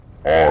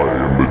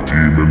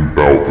Demon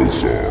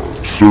Balthazar,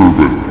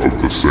 servant of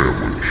the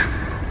sandwich,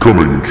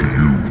 coming to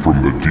you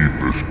from the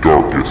deepest,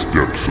 darkest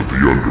depths of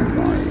the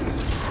underworld.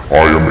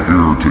 I am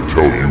here to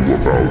tell you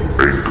about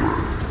Anchor.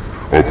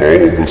 Of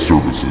all the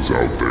services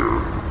out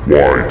there,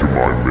 why do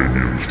my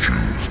minions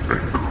choose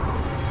Anchor?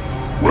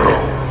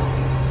 Well,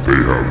 they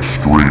have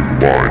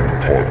streamlined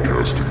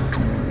podcasting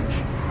tools.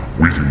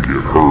 We can get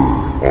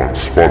heard on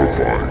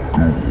Spotify,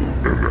 Google,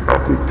 and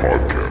Apple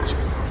Podcasts,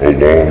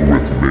 along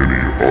with many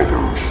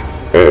others,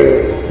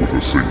 all with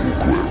a single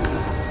click.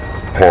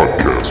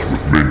 Podcast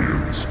with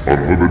Minions,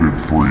 unlimited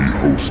free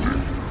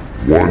hosting,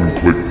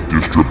 one-click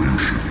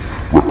distribution,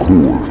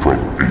 record from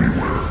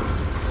anywhere.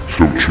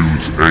 So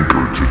choose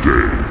Anchor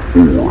today,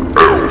 or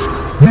else.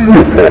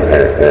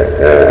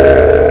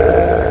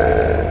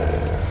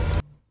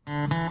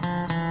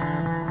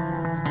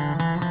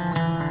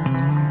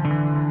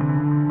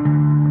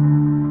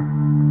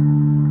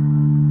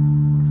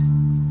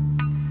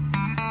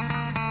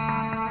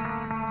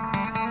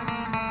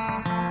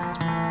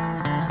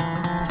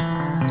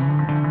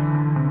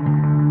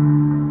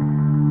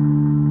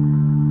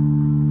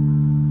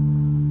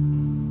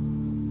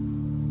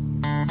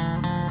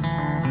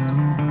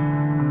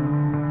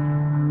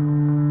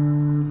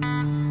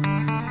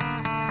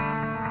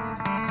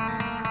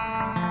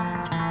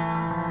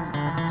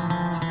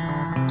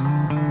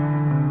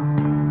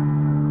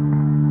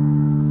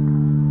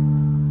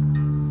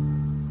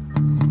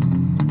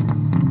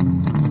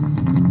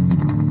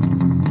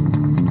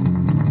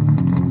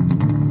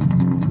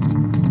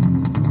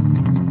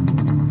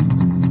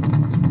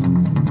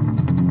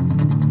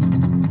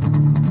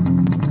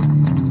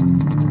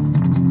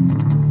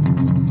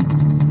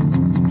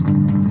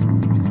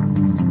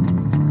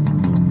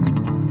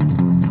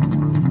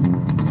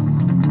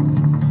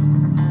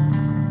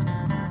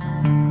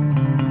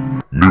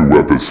 New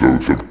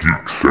episodes of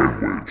Geek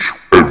Sandwich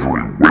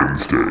every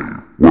Wednesday,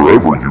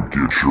 wherever you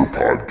get your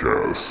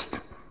podcast.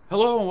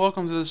 Hello and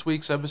welcome to this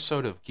week's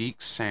episode of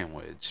Geek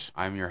Sandwich.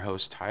 I'm your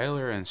host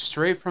Tyler, and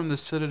straight from the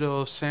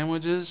Citadel of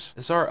Sandwiches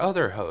is our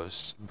other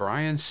host,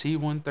 Brian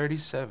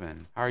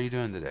C137. How are you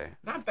doing today?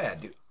 Not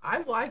bad, dude. I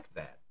like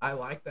that. I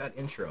like that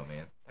intro,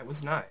 man. That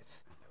was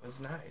nice.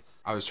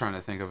 I was trying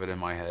to think of it in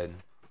my head.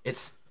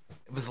 It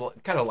was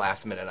kind of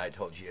last minute. I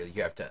told you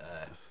you have to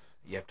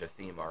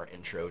theme our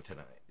intro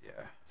tonight.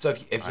 Yeah. So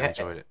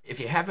if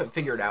you haven't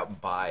figured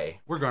out by,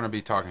 we're going to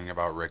be talking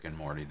about Rick and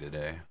Morty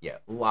today. Yeah,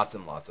 lots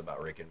and lots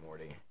about Rick and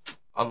Morty.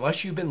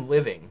 Unless you've been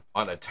living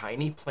on a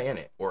tiny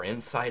planet or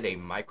inside a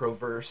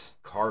microverse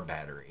car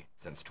battery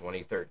since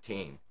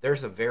 2013,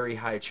 there's a very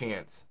high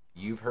chance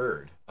you've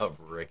heard of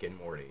Rick and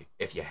Morty.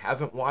 If you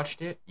haven't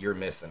watched it, you're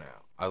missing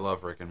out. I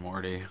love Rick and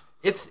Morty.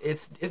 It's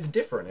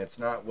different. It's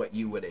not what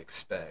you would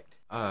expect.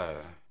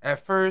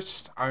 At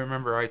first, I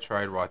remember I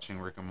tried watching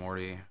Rick and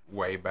Morty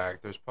way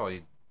back. There's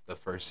probably the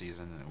first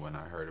season when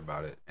I heard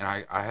about it, and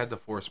I had to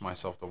force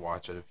myself to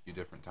watch it a few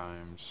different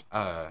times.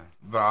 But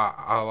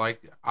I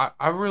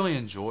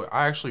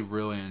actually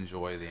really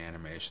enjoy the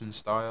animation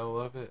style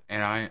of it,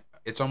 and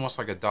it's almost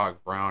like a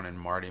Doc Brown and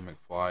Marty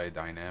McFly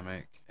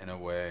dynamic in a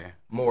way.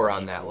 More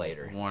on that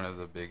later. One of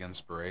the big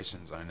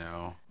inspirations I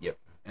know. Yep.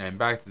 And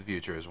Back to the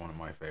Future is one of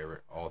my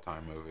favorite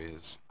all-time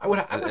movies.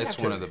 It's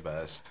one of the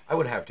best. I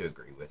would have to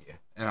agree with you.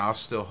 And I'll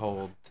still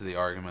hold to the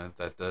argument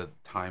that the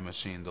Time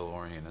Machine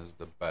DeLorean is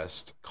the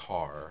best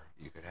car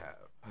you could have.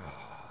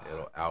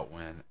 It'll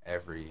outwin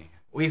every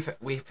We've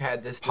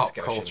had this pop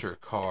discussion. culture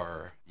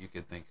car you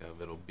could think of.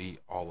 It'll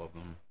beat all of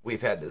them.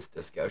 We've had this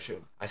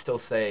discussion. I still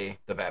say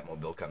the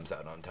Batmobile comes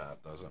out on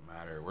top. Doesn't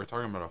matter. We're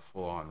talking about a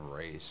full-on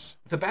race.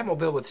 The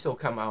Batmobile would still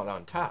come out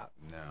on top.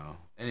 No.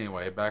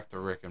 Anyway, back to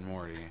Rick and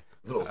Morty.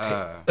 The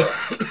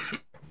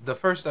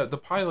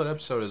pilot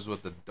episode is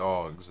with the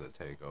dogs that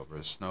take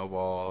over,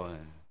 Snowball,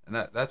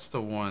 and that's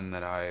the one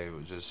that I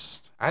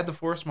had to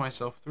force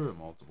myself through it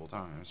multiple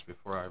times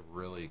before I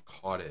really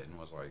caught it and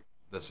was like,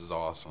 this is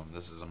awesome,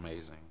 this is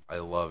amazing, I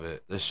love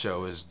it, this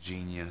show is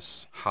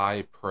genius,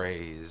 high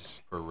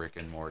praise for Rick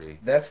and Morty.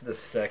 That's the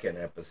second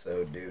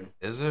episode, dude.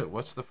 Is it?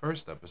 What's the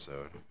first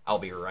episode? I'll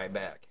be right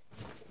back.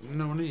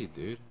 No need,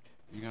 dude.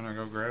 You gonna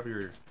go grab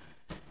your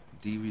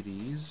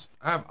DVDs?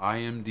 I have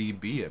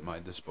IMDb at my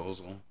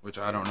disposal, which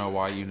I don't know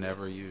why you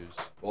never use.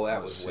 Well,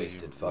 that was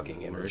wasted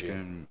fucking energy. Rick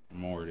and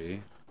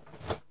Morty.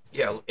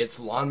 Yeah, it's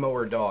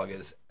Lawnmower Dog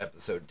is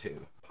episode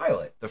 2.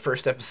 Pilot. The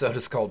first episode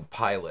is called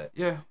Pilot.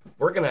 Yeah.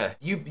 We're gonna,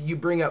 you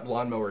bring up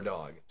Lawnmower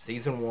Dog,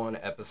 season 1,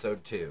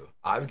 episode 2.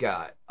 I've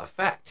got a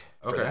fact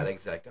for that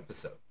exact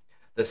episode.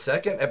 The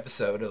second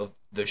episode of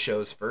the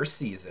show's first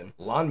season,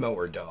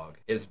 Lawnmower Dog,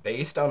 is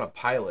based on a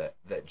pilot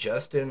that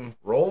Justin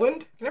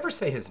Roiland, I can never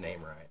say his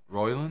name right.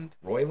 Roiland?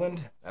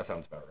 That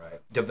sounds about right.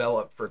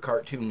 Developed for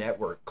Cartoon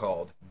Network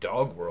called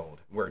Dog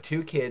World, where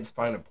two kids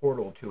find a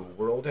portal to a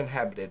world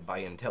inhabited by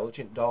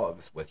intelligent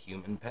dogs with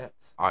human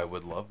pets. I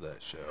would love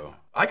that show.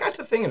 I got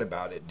to thinking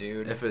about it,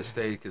 dude. If it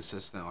stayed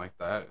consistent like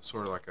that,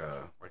 sort of like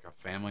a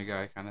Family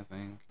Guy kind of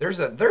thing. There's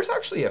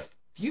actually a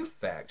few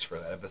facts for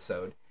that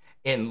episode.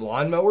 In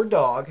Lawnmower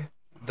Dog,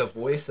 The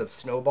voice of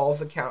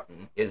Snowball's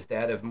accountant is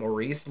that of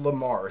Maurice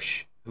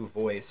LaMarche, who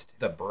voiced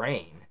the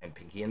Brain and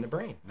Pinky and the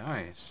Brain.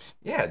 Nice.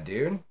 Yeah,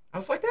 dude. I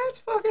was like, that's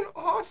fucking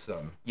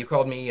awesome. You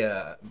called me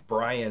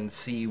Brian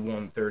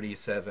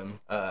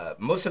C-137.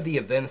 Most of the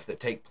events that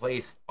take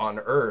place on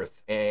Earth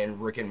in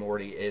Rick and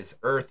Morty is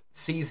Earth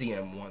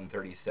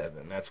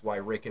Cesium-137. That's why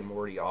Rick and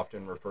Morty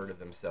often refer to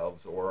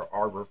themselves or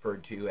are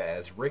referred to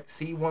as Rick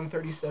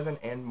C-137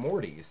 and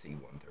Morty C-137.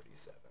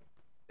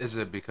 Is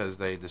it because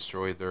they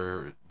destroyed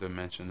their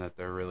dimension that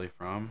they're really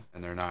from,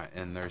 and they're not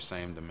in their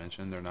same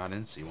dimension? They're not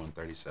in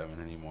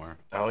C-137 anymore.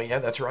 Oh, yeah,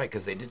 that's right,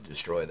 because they did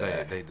destroy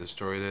that. They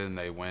destroyed it, and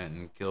they went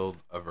and killed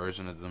a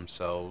version of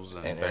themselves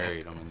and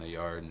buried them in the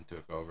yard and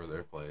took over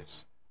their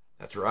place.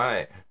 That's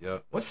right.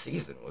 Yep. What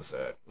season was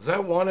that? Was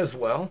that 1 as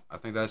well? I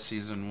think that's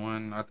season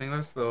 1. I think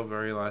that's the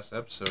very last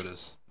episode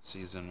is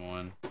season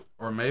 1.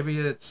 Or maybe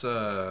it's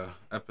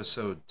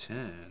episode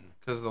 10.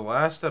 Because the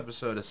last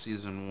episode of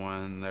season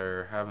 1,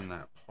 they're having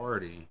that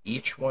party.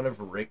 Each one of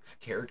Rick's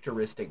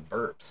characteristic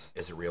burps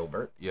is a real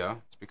burp. Yeah,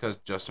 it's because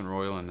Justin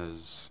Roiland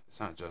is...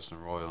 It's not Justin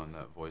Roiland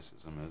that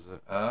voices him, is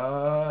it?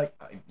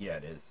 Yeah,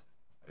 it is.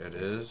 It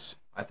is?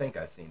 I think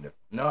I've seen it.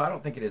 No, I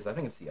don't think it is. I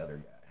think it's the other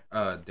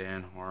guy.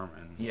 Dan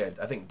Harmon. Yeah,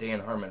 I think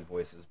Dan Harmon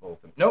voices both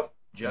of them. Nope.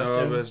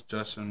 No, it's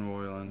Justin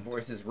Roiland.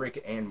 Voices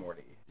Rick and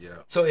Morty. Yeah.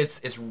 So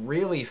it's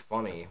really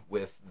funny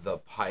with the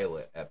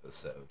pilot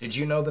episode. Did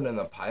you know that in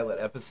the pilot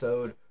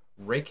episode,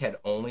 Rick had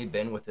only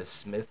been with the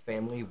Smith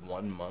family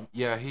 1 month?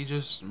 Yeah, he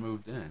just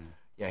moved in.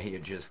 Yeah, he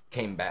had just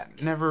came back.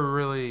 Never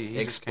really...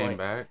 He just came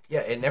back.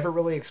 Yeah, it never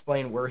really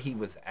explained where he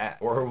was at.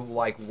 Or,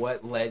 like,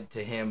 what led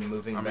to him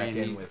moving back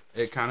in with...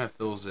 It kind of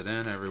fills it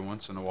in every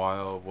once in a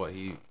while of what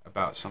he...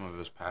 About some of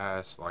his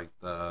past, like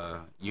the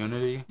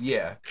Unity.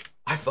 Yeah.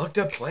 I fucked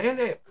up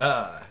planet.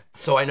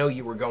 So I know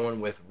you were going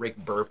with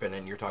Rick burping,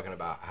 and you're talking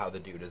about how the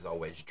dude is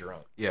always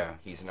drunk. Yeah.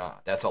 He's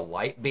not. That's a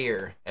light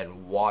beer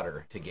and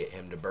water to get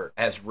him to burp.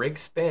 As Rick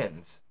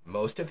spends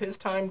most of his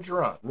time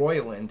drunk,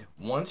 Roiland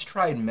once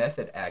tried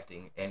method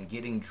acting and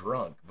getting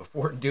drunk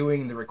before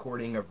doing the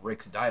recording of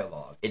Rick's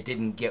dialogue. It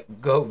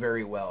didn't go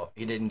very well.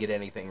 He didn't get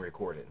anything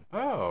recorded.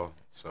 Oh.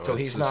 So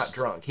he's not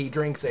drunk. He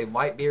drinks a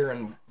light beer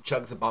and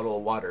chugs a bottle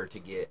of water to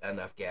get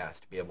enough gas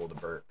to be able to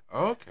burp.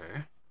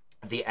 Okay.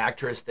 The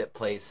actress that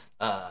plays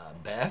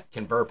Beth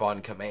can burp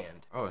on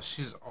command. Oh,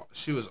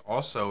 she was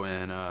also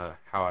in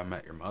How I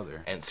Met Your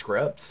Mother. And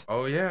Scrubs.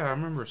 Oh, yeah, I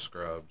remember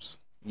Scrubs.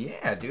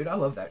 Yeah, dude, I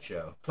love that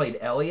show. Played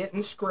Elliot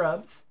in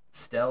Scrubs,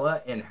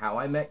 Stella in How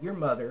I Met Your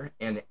Mother,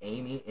 and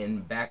Amy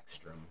in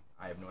Backstrom.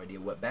 I have no idea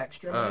what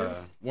Backstrom is.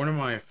 One of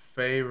my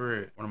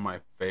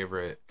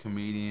favorite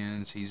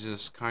comedians. He's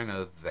just kind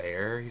of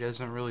there. He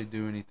doesn't really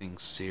do anything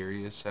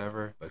serious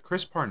ever. But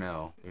Chris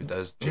Parnell, who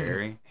does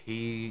Jerry,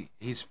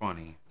 he's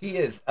funny. He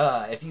is.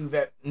 If you've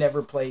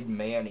never played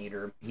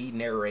Maneater, he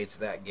narrates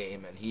that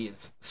game, and he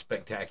is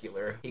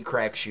spectacular. He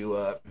cracks you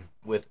up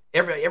with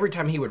every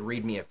time he would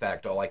read me a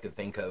fact. All I could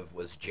think of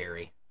was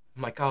Jerry.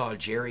 I'm like, oh,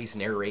 Jerry's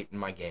narrating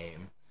my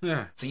game.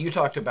 Yeah. So you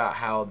talked about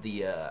how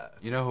the...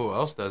 You know who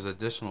else does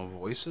additional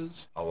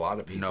voices? A lot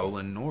of people.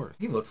 Nolan North.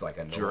 He looks like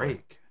a Nolan.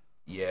 Drake.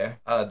 Yeah.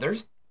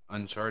 There's...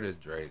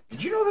 Uncharted Drake.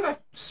 Did you know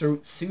that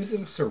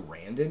Susan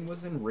Sarandon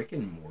was in Rick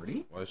and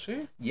Morty? Was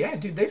she? Yeah,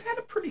 dude. They've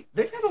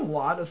had a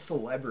lot of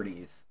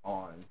celebrities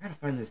on. I gotta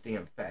find this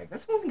damn fact.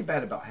 That's one thing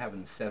bad about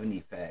having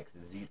 70 facts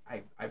is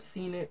I've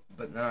seen it,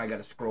 but now I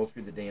gotta scroll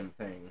through the damn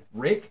thing.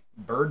 Rick,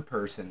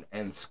 Birdperson,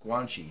 and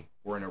Squanchy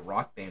were in a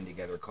rock band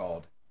together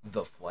called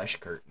The Flesh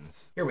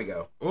Curtains. Here we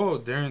go. Oh,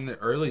 during the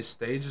early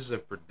stages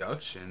of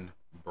production,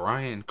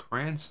 Bryan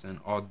Cranston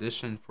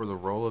auditioned for the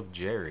role of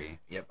Jerry.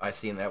 Yep, I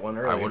seen that one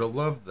earlier. I would have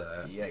loved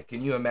that. Yeah,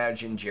 can you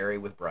imagine Jerry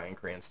with Bryan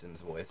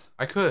Cranston's voice?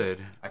 I could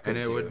and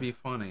it too. would be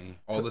funny.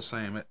 All the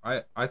same.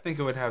 I think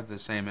it would have the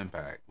same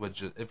impact,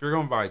 if you're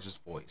going by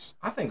just voice.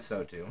 I think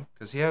so, too.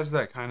 Because he has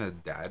that kind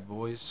of dad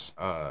voice,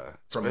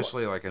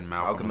 especially like in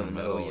Malcolm in the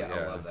Middle. Yeah,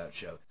 I love that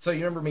show. So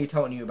you remember me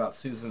telling you about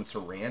Susan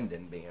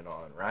Sarandon being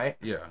on, right?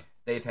 Yeah.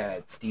 They've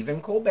had Stephen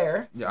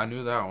Colbert. Yeah, I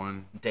knew that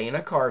one.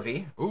 Dana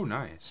Carvey. Ooh,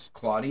 nice.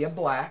 Claudia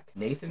Black.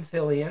 Nathan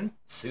Fillion.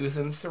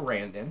 Susan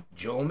Sarandon.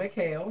 Joel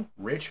McHale.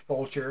 Rich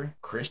Fulcher.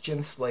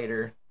 Christian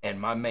Slater. And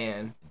my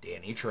man,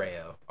 Danny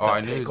Trejo. Oh,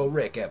 I knew. Pickle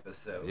Rick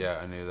episode. Yeah,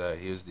 I knew that.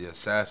 He was the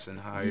assassin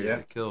hired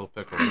to kill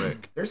Pickle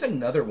Rick. There's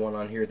another one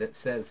on here that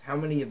says how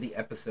many of the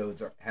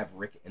episodes have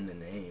Rick in the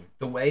name.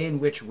 The way in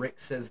which Rick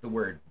says the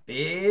word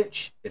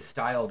bitch is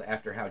styled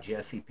after how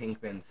Jesse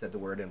Pinkman said the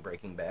word in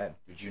Breaking Bad.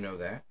 Did you know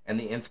that? And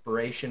the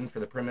inspiration for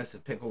the premise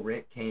of Pickle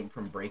Rick came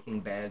from Breaking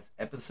Bad's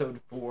episode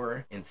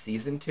 4 in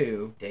season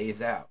 2, Days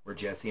Out, where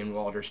Jesse and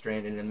Walt are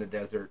stranded in the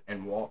desert,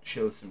 and Walt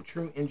shows some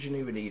true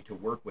ingenuity to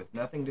work with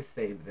nothing to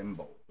save them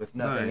both. With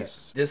nothing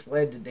else. This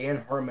led to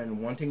Dan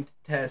Harmon wanting to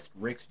test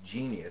Rick's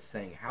genius,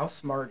 saying, how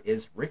smart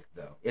is Rick,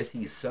 though? Is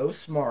he so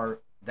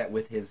smart that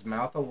with his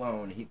mouth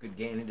alone he could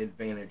gain an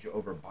advantage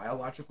over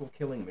biological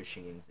killing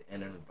machines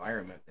in an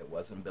environment that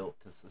wasn't built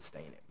to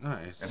sustain him?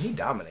 Nice. And he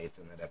dominates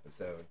in that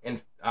episode. And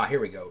Here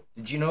we go.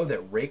 Did you know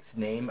that Rick's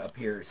name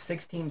appears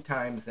 16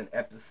 times in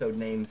episode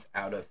names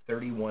out of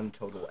 31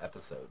 total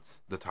episodes?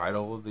 The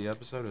title of the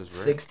episode is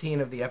Rick?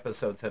 16 of the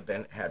episodes have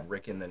had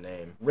Rick in the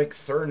name. Rick's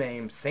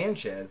surname,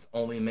 Sanchez,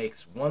 only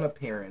makes one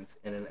appearance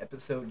in an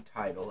episode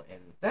title, and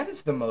that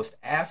is the most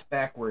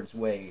ass-backwards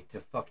way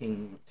to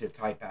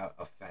type out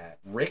a fact.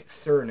 Rick's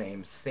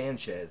surname,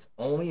 Sanchez,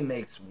 only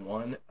makes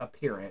one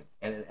appearance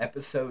in an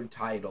episode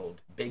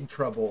titled Big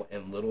Trouble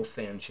in Little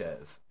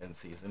Sanchez in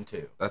Season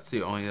 2. That's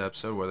the only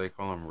episode where they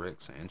call him Rick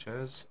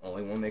Sanchez?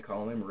 Only one they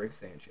call him Rick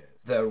Sanchez.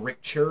 The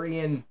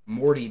Rickchurian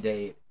Morty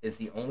date is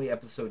the only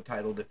episode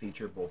title to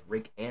feature both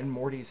Rick and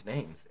Morty's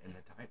names in the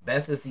title.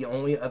 Beth is the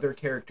only other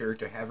character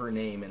to have her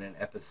name in an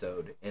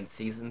episode in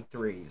Season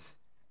 3's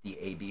The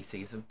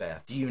ABCs of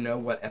Beth. Do you know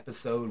what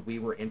episode we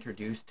were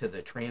introduced to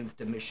the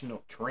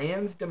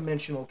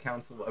Transdimensional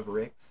Council of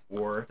Ricks,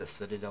 or the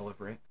Citadel of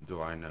Rick?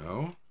 Do I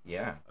know?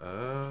 Yeah.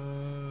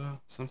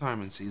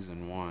 Sometime in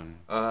Season 1.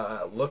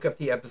 Look up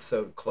the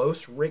episode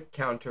Close Rick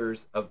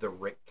Counters of the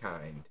Rick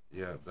Kind.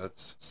 Yeah,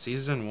 that's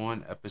Season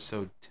 1,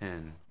 Episode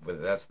 10.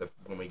 But that's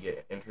when we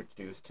get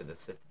introduced to the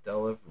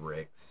Citadel of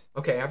Ricks.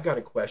 Okay, I've got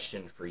a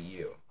question for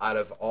you. Out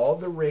of all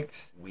the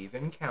Ricks we've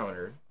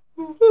encountered,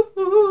 who's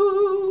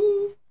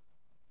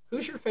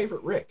your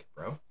favorite Rick,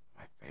 bro?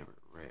 My favorite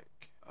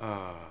Rick?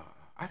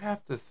 I'd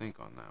have to think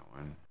on that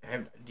one.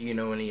 Do you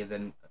know any of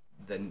the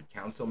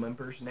council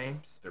members'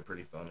 names? They're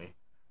pretty funny.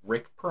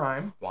 Rick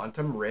Prime,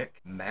 Quantum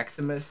Rick,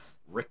 Maximus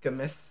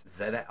Rickamus,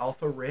 Zeta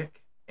Alpha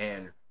Rick,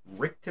 and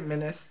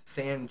Rictiminus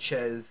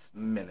Sanchez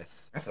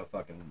Minus. That's a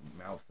fucking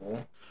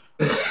mouthful.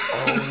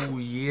 Oh,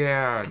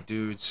 yeah,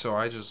 dude. So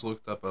I just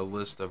looked up a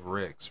list of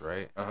Ricks,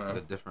 right? Uh-huh.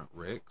 The different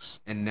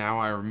Ricks. And now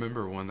I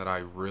remember one that I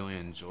really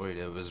enjoyed.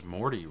 It was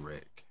Morty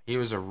Rick. He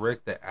was a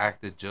Rick that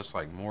acted just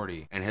like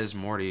Morty, and his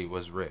Morty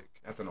was Rick.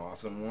 That's an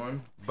awesome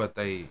one. But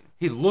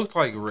he looked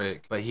like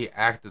Rick, but he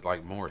acted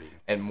like Morty.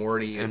 And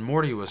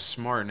Morty was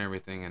smart and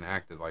everything and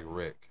acted like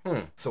Rick.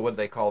 So what'd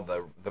they call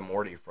the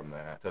Morty from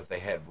that? So if they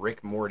had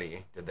Rick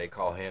Morty, did they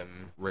call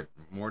him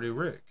Morty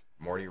Rick?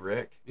 Morty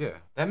Rick? Yeah.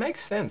 That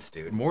makes sense,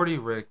 dude. Morty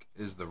Rick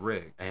is the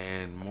Rick,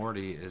 and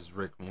Morty is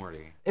Rick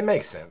Morty. It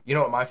makes sense. You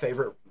know what my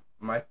favorite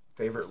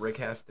Rick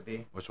has to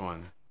be? Which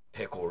one?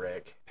 Pickle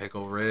Rick.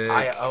 Pickle Rick.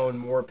 I own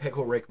more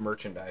Pickle Rick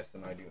merchandise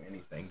than I do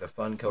anything. The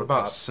Funko What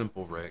about Pop.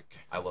 Simple Rick?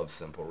 I love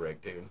Simple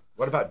Rick, dude.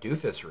 What about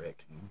Doofus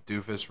Rick?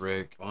 Doofus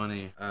Rick.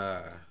 Funny.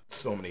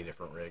 So many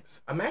different Ricks.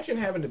 Imagine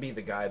having to be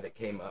the guy that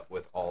came up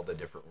with all the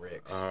different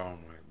Ricks. Oh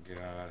my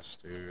gosh,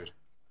 dude.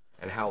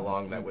 And how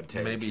long that would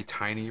take. Maybe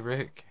Tiny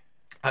Rick?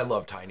 I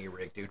love Tiny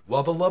Rick, dude.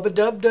 Wubba lubba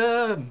dub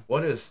dub.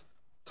 What is...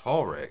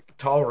 Tall Rick.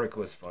 Tall Rick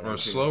was funny, Or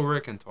too. Slow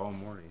Rick and Tall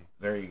Morty.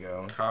 There you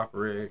go. Cop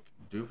Rick,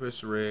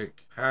 Doofus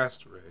Rick,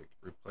 Past Rick,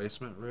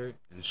 Replacement Rick,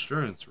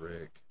 Insurance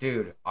Rick.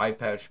 Dude, Eye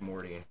Patch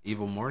Morty.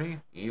 Evil Morty?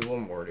 Evil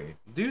Morty.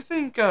 Do you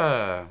think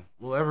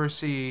we'll ever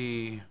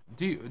see...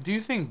 Do you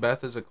think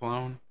Beth is a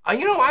clone?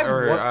 You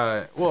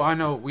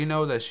know, we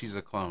know that she's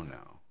a clone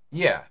now.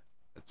 Yeah.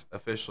 It's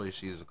officially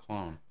she's a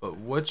clone. But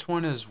which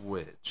one is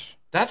which?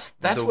 That's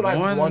what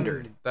I've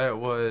wondered. That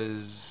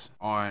was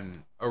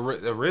on...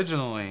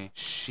 Originally,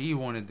 she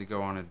wanted to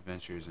go on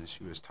adventures, and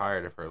she was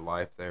tired of her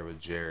life there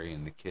with Jerry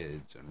and the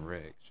kids and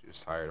Rick. She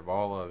was tired of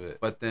all of it.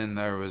 But then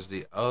there was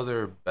the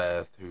other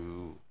Beth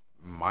who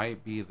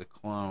might be the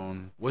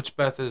clone. Which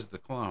Beth is the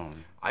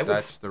clone?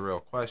 That's the real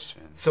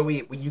question. So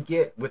you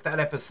get with that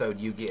episode,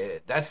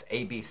 that's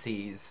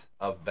ABCs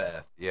of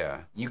Beth.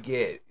 Yeah. You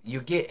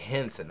get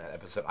hints in that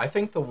episode. I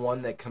think the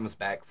one that comes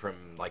back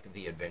from like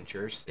the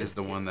adventures is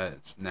the one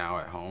that's now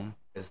at home.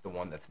 Is the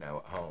one that's now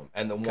at home,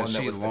 and the one that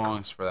she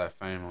longs for that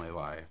family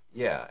life.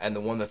 Yeah, and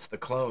the one that's the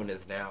clone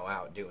is now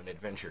out doing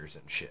adventures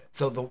and shit.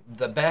 So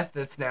the Beth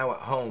that's now at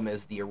home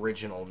is the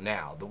original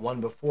now. The one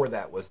before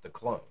that was the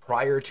clone.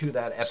 Prior to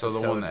that episode,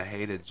 so the one that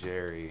hated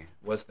Jerry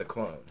was the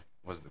clone.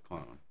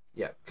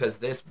 Yeah, because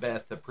this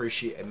Beth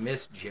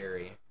missed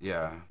Jerry.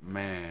 Yeah,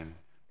 man,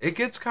 it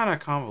gets kind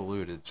of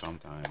convoluted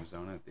sometimes,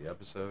 don't it? The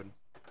episode.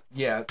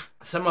 Yeah,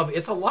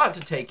 it's a lot to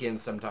take in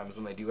sometimes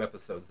when they do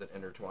episodes that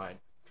intertwine.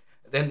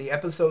 Then the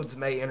episodes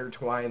may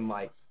intertwine,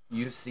 like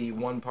you see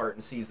one part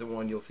in season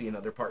 1, you'll see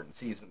another part in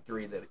season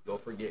 3 that you'll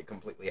forget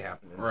completely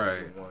happened in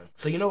season 1.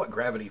 So you know what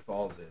Gravity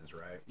Falls is,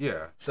 right?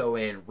 Yeah. So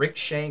in Rick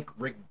Shank,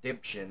 Rick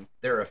Diption,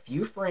 there are a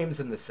few frames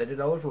in the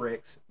Citadel of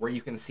Ricks where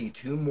you can see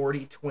two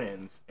Morty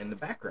twins in the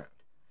background.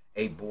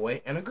 A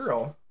boy and a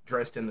girl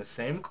dressed in the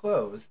same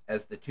clothes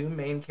as the two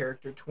main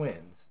character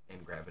twins in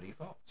Gravity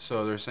Falls.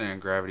 So they're saying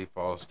Gravity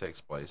Falls takes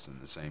place in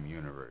the same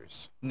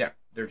universe. No,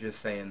 they're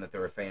just saying that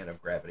they're a fan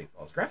of Gravity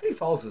Falls. Gravity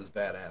Falls is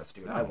badass,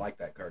 dude. Oh. I like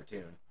that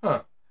cartoon.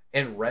 Huh.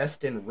 In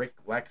Rest and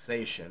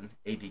Relaxation,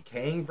 a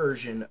decaying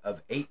version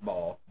of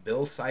 8-Ball,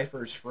 Bill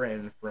Cipher's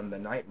friend from the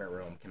Nightmare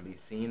Realm, can be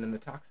seen in the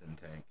toxin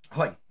tank. I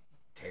like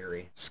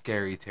Terry.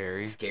 Scary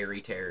Terry.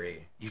 Scary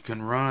Terry. You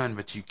can run,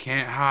 but you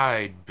can't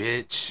hide,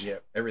 bitch.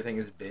 Yep, everything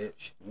is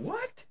bitch.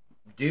 What?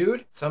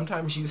 dude,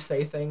 sometimes you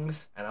say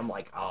things and I'm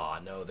like, ah,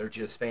 no, they're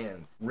just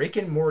fans. Rick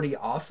and Morty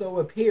also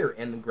appear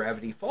in the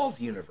Gravity Falls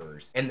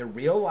universe. In the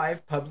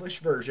real-life published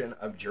version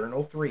of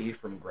Journal 3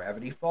 from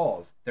Gravity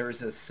Falls, there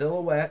is a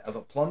silhouette of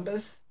a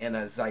Plumbus and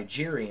a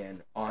Zygerian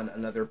on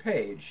another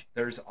page.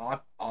 There's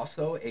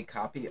also a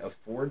copy of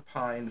Ford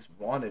Pine's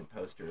wanted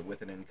poster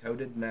with an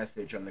encoded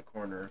message on the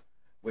corner,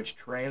 which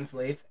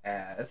translates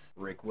as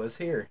 "Rick was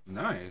here."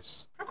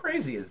 Nice. How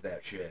crazy is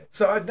that shit?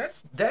 So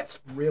that's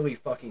really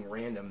fucking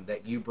random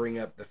that you bring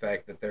up the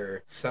fact that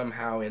they're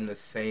somehow in the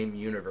same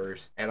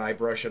universe, and I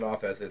brush it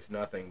off as it's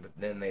nothing, but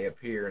then they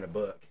appear in a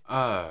book.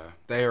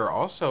 They are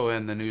also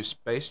in the new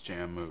Space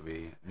Jam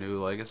movie,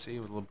 New Legacy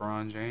with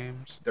LeBron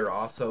James. They're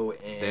also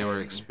in... They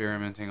were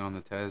experimenting on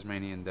the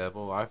Tasmanian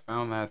Devil. I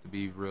found that to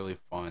be really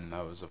fun.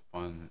 That was a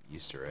fun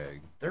Easter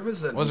egg. There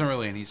was a... It wasn't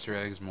really an Easter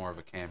egg, it was more of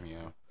a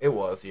cameo. It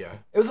was, yeah.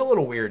 It was a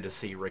little weird to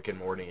see Rick and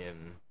Morty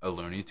in... A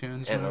Looney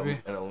Tunes movie?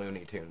 In a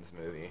Looney Tunes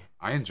movie.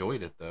 I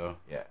enjoyed it, though.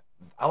 Yeah.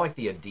 I like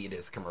the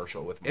Adidas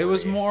commercial with Morty. It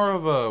was more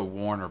of a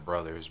Warner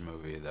Brothers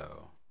movie,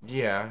 though.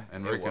 Yeah,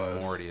 and Rick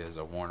and Morty is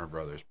a Warner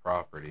Brothers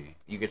property.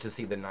 You get to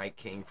see the Night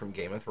King from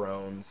Game of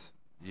Thrones.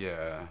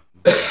 Yeah.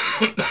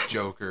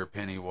 Joker,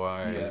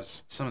 Pennywise.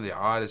 Yeah. Some of the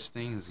oddest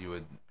things you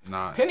would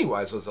not...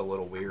 Pennywise was a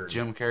little weird.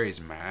 Jim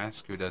Carrey's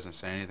mask, who doesn't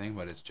say anything,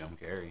 but it's Jim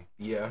Carrey.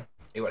 Yeah.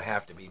 It would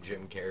have to be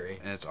Jim Carrey.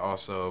 And it's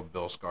also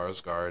Bill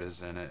Skarsgård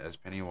is in it as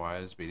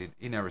Pennywise, but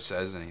he never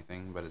says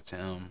anything, but it's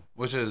him,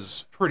 which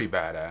is pretty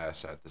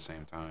badass at the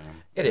same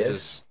time. It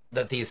is.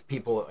 That these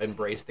people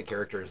embrace the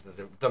characters.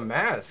 The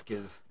mask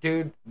is...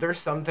 Dude, there's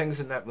some things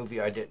in that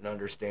movie I didn't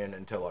understand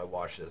until I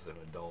watched as an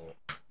adult.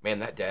 Man,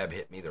 that dab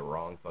hit me the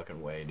wrong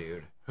fucking way,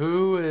 dude.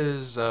 Who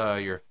is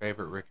your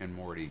favorite Rick and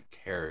Morty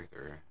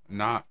character?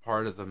 Not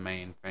part of the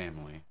main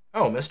family.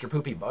 Oh, Mr.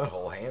 Poopy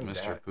Butthole,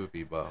 hands down. Mr.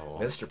 Poopy Butthole.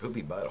 Mr.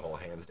 Poopy Butthole,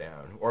 hands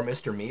down. Or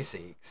Mr.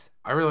 Meeseeks.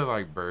 I really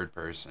like Bird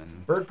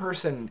Person. Bird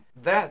Person,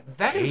 that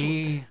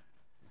is...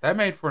 That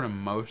made for an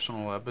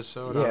emotional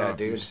episode. Yeah, I don't know if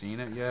dude. you've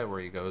seen it yet, where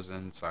he goes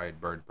inside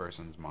Bird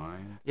Person's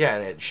mind. Yeah,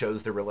 and it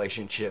shows the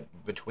relationship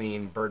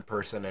between Bird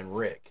Person and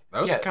Rick.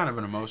 That was kind of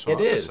an emotional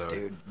episode.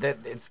 It is, dude.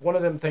 It's one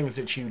of them things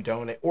that you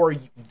don't... Or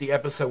the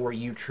episode where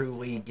you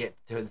truly get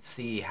to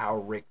see how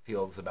Rick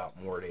feels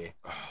about Morty.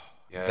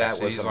 Yeah,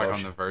 he's like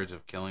on the verge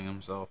of killing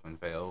himself and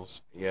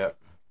fails. Yep.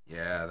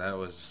 Yeah, that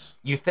was...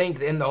 You think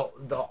in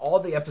all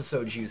the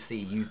episodes you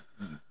see,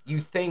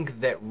 you think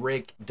that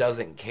Rick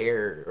doesn't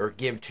care or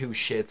give two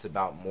shits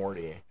about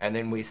Morty. And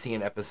then we see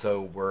an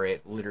episode where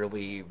it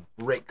literally...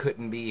 Rick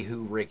couldn't be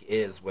who Rick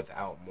is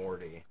without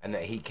Morty. And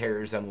that he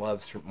cares and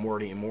loves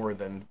Morty more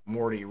than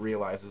Morty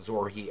realizes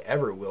or he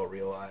ever will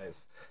realize.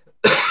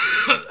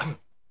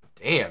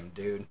 Damn,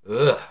 dude.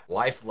 Ugh.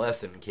 Life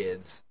lesson,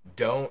 kids.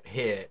 Don't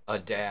hit a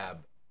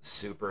dab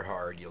super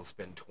hard. You'll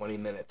spend 20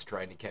 minutes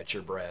trying to catch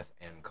your breath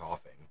and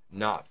coughing.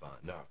 Not fun.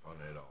 Not fun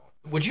at all.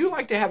 Would you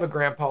like to have a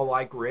grandpa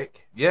like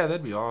Rick? Yeah,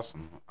 that'd be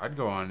awesome. I'd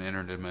go on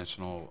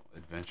interdimensional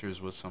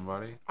adventures with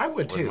somebody. I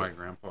would too. With my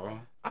grandpa.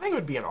 I think it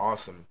would be an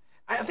awesome...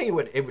 I think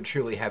it would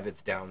truly have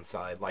its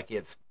downside, like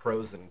its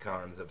pros and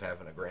cons of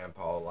having a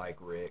grandpa like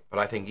Rick. But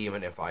I think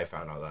even if I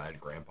found out that I had a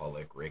grandpa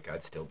like Rick,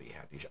 I'd still be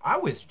happy. I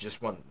always just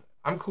want...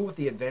 I'm cool with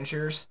the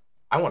adventures.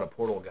 I want a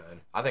portal gun.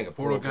 I think a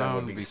portal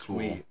gun would be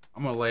sweet. Cool.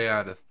 I'm going to lay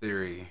out a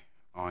theory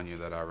on you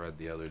that I read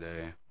the other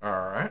day. All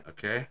right.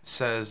 Okay. It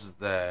says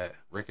that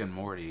Rick and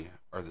Morty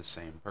are the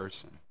same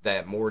person.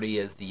 That Morty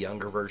is the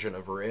younger version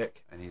of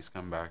Rick. And he's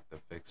come back to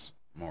fix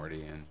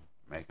Morty and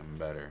make him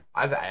better.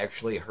 I've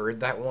actually heard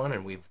that one,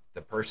 and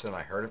the person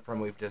I heard it from,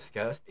 we've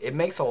discussed. It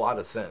makes a lot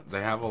of sense.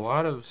 They have a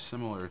lot of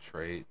similar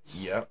traits.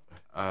 Yep.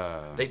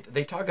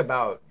 They talk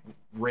about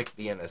Rick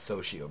being a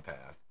sociopath.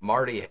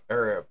 Morty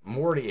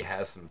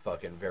has some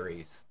fucking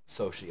very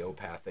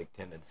sociopathic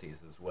tendencies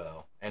as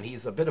well. And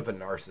he's a bit of a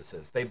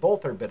narcissist. They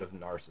both are a bit of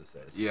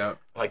narcissists. Yeah.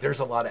 Like, there's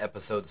a lot of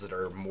episodes that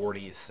are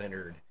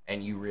Morty-centered,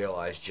 and you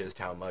realize just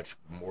how much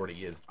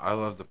Morty is. I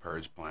love the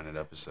Purge Planet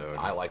episode.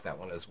 I like that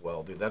one as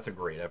well, dude. That's a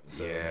great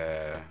episode.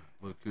 Yeah.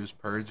 Look who's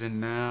purging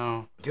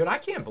now. Dude, I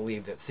can't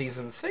believe that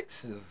season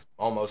 6 is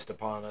almost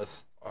upon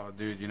us. Oh,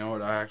 dude, you know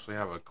what? I actually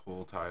have a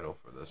cool title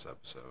for this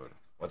episode.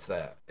 What's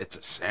that? It's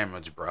a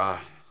sandwich, brah.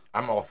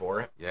 I'm all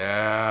for it.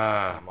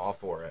 Yeah. I'm all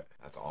for it.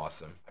 That's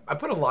awesome. I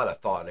put a lot of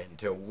thought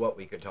into what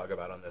we could talk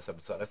about on this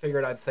episode. I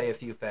figured I'd say a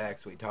few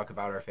facts. We'd talk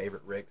about our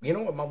favorite Rick. You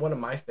know what one of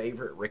my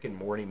favorite Rick and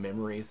Morty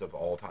memories of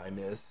all time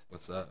is?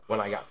 What's that?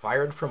 When I got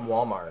fired from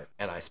Walmart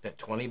and I spent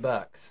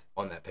 $20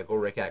 on that Pickle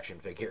Rick action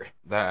figure.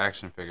 That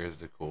action figure is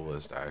the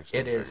coolest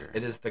action figure.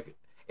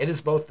 It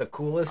is both the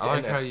coolest I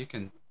like how you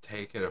can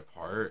take it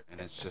apart and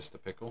it's just a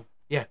pickle.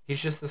 Yeah,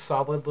 he's just a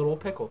solid little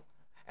pickle.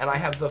 And I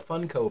have the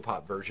Funko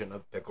Pop version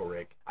of Pickle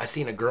Rick. I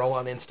seen a girl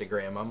on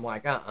Instagram. I'm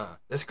like,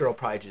 this girl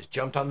probably just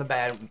jumped on the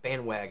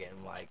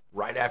bandwagon, like,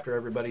 right after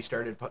everybody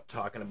started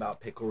talking about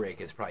Pickle Rick.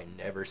 Has probably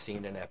never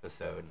seen an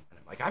episode.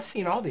 And Like, I've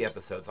seen all the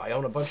episodes. I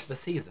own a bunch of the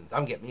seasons.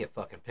 I'm getting me a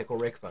fucking Pickle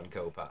Rick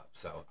Funko Pop.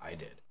 So, I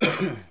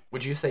did.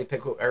 Would you say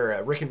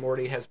Rick and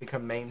Morty has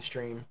become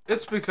mainstream?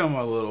 It's become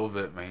a little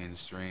bit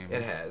mainstream.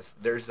 It has.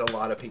 There's a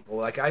lot of people.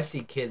 Like, I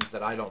see kids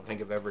that I don't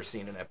think have ever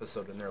seen an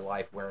episode in their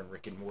life wearing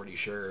Rick and Morty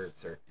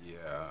shirts or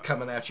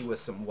coming at you with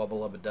some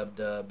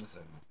wubba-lubba-dub-dubs.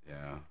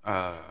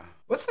 Yeah.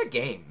 What's the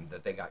game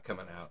that they got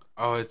coming out?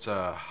 Oh, it's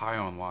High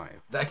on Life.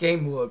 That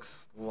game looks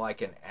like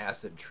an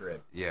acid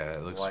trip. Yeah,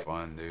 it looks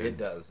fun, dude. It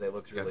does. It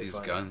looks really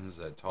fun. Got these guns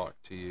that talk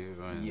to you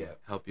and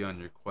help you on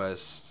your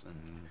quests,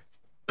 and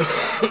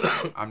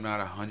I'm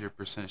not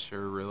 100%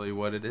 sure really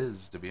what it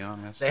is, to be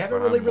honest. They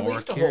haven't really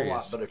released a whole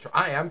lot, but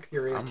I am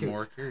curious too. I'm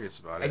more curious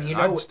about it. And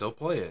I'd still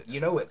play it.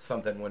 You know, it's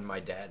something when my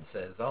dad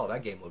says, "Oh,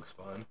 that game looks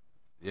fun."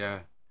 Yeah.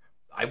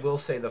 I will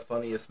say the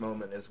funniest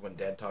moment is when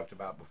Dad talked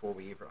about before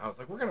we even... I was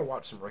like, we're going to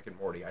watch some Rick and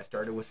Morty. I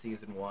started with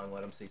season 1,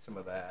 let him see some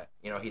of that.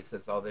 You know, he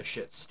says, oh, this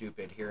shit's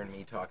stupid. Hearing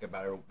me talk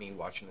about it, me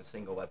watching a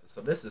single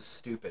episode. This is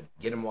stupid.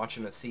 Get him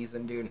watching a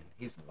season, dude.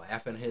 He's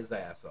laughing his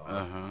ass off.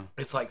 Uh-huh.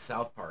 It's like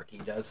South Park. He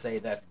does say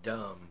that's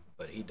dumb,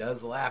 but he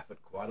does laugh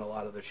at quite a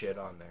lot of the shit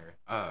on there.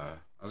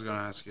 I was going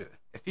to ask you,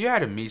 if you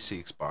had a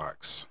Meeseeks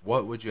box,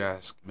 what would you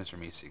ask Mr.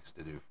 Meeseeks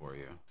to do for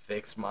you?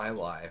 Fix my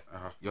life.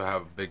 You'll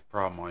have a big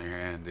problem on your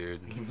hand,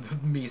 dude.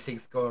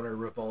 Meeseeks going to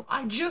revolt.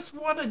 I just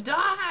want to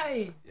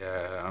die.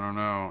 Yeah, I don't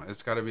know.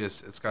 It's got to be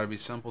a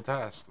simple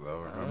task, though.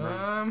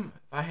 Remember? If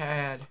I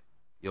had,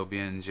 you'll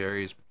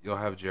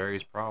have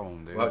Jerry's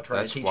problem, dude. Well,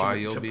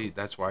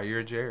 that's why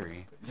you're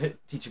Jerry.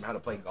 Teach him how to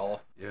play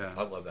golf. Yeah,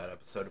 I love that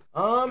episode.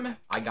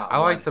 I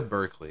like the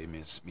Berkeley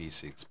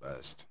Meeseeks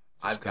best.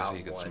 Just because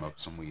he could smoke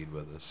some weed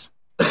with us.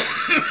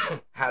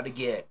 How to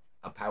get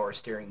a power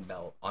steering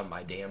belt on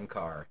my damn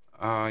car.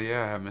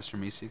 Yeah, have Mr.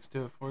 Meeseeks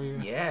do it for you?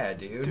 Yeah,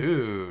 dude.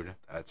 Dude,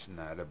 that's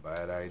not a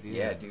bad idea.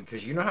 Yeah, dude,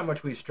 because you know how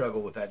much we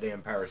struggle with that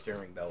damn power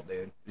steering belt,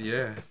 dude.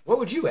 Yeah. What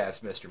would you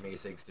ask Mr.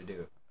 Meeseeks to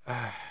do?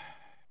 I'd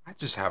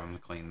just have him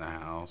clean the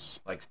house.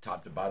 Like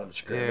top to bottom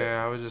scrub it?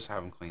 Yeah, I would just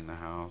have him clean the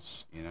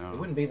house, you know? It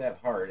wouldn't be that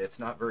hard. It's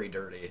not very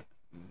dirty.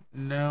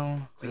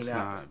 No, it's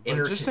not.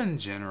 But just in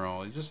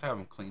general, you just have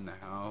him clean the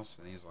house,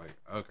 and he's like,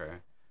 okay.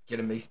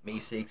 Get him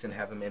Meeseeks and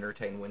have him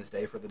entertain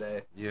Wednesday for the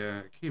day.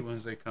 Yeah, keep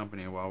Wednesday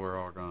company while we're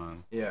all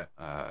gone. Yeah.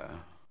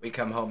 We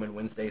come home and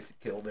Wednesday's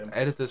killed him.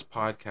 Edit this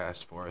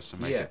podcast for us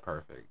and make it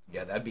perfect.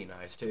 Yeah, that'd be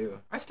nice too.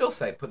 I still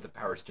say put the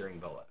power steering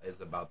belt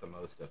is about the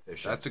most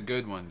efficient. That's a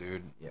good one,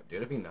 dude. Yeah, dude,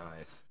 it'd be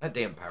nice. That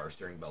damn power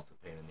steering belt's a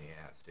pain in the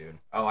ass, dude.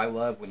 Oh, I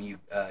love when you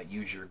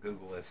use your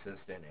Google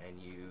Assistant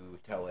and you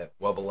tell it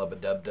wubba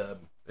lubba dub dub.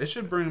 They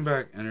should bring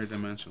back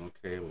interdimensional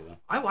cable.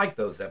 I like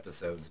those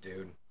episodes,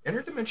 dude.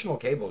 Interdimensional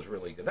cable is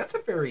really good. That's a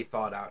very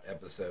thought out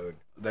episode.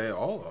 They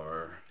all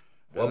are.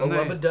 Wubba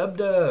lubba dub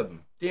dub.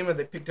 Damn it,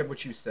 they picked up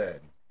what you said.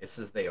 It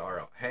says they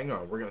are. Hang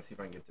on, we're going to see if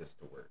I can get this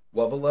to work.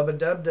 Wubba lubba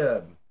dub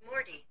dub.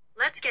 Morty,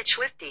 let's get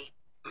swifty.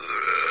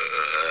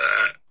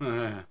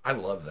 I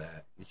love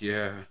that.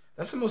 Yeah.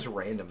 That's the most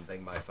random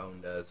thing my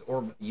phone does.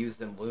 Or used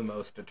in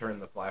Lumos to turn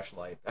the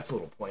flashlight. That's a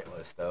little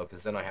pointless, though,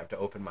 because then I have to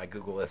open my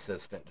Google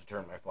Assistant to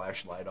turn my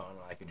flashlight on, and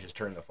I could just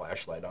turn the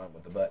flashlight on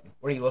with the button.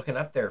 What are you looking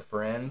up there,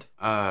 friend?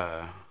 You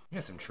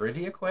got some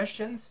trivia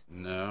questions?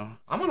 No.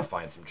 I'm going to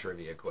find some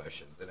trivia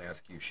questions and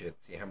ask you shit,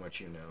 see how much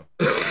you know.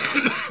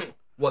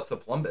 What's a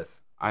plumbus?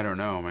 I don't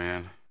know,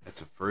 man.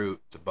 It's a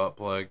fruit. It's a butt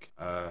plug.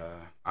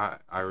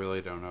 I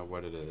really don't know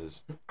what it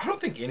is. I don't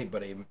think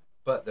anybody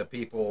but the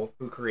people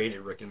who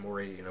created Rick and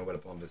Morty know what a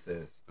plumbus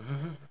is.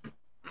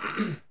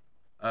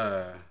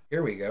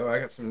 Here we go. I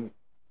got some...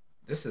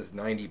 This is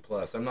 90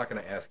 plus. I'm not going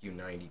to ask you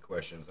 90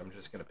 questions. I'm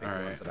just going to pick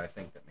ones that I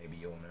think that maybe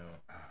you'll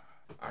know.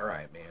 All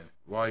right, man.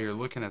 While you're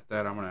looking at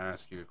that, I'm going to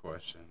ask you a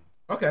question.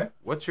 Okay.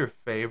 What's your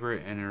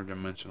favorite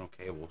interdimensional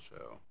cable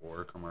show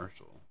or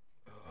commercial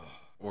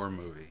or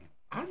movie?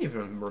 I don't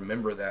even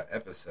remember that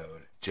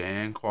episode.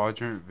 Jan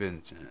Quadrant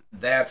Vincent.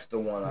 That's the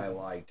one I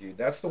like, dude.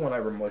 That's the one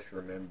I most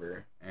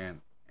remember.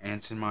 And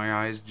Ants in My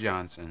Eyes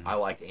Johnson. I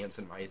like Ants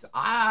in My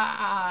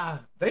Eyes.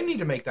 They need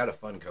to make that a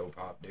Funko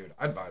Pop, dude.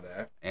 I'd buy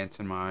that. Ants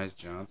in My Eyes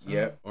Johnson?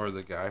 Yep. Or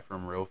the guy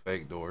from Real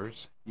Fake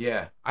Doors?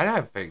 Yeah. I'd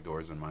have fake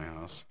doors in my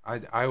house.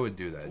 I would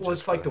do that. Well,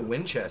 it's like the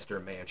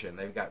Winchester Mansion.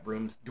 They've got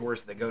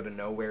doors that go to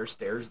nowhere,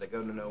 stairs that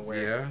go to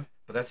nowhere. Yeah.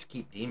 But that's to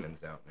keep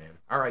demons out, man.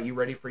 All right, you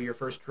ready for your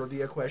first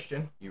trivia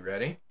question? You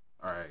ready?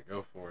 All right,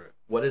 go for it.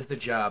 What is the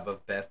job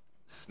of Beth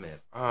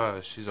Smith?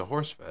 She's a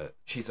horse vet.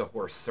 She's a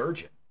horse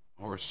surgeon.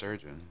 Horse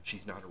surgeon.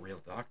 She's not a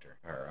real doctor.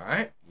 All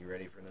right, you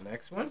ready for the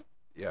next one?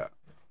 Yeah.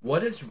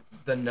 What is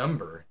the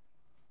number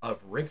of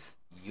Rick's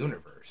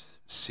universe?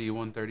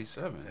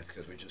 C-137. That's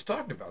because we just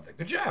talked about that.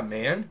 Good job,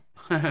 man.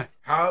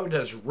 How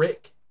does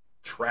Rick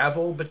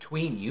travel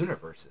between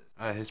universes?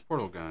 His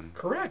portal gun.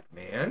 Correct,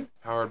 man.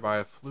 Powered by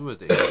a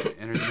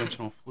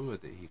interdimensional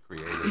fluid that he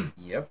created.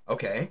 Yep.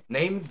 Okay.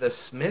 Name the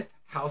Smith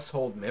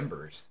household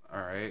members.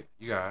 All right.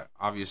 You got,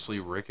 obviously,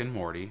 Rick and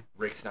Morty.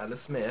 Rick's not a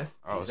Smith.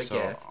 Oh, He's a so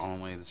guest.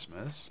 only the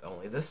Smiths?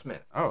 Only the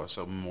Smith. Oh,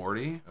 so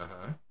Morty.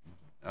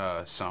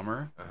 Uh-huh.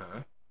 Summer.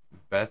 Uh-huh.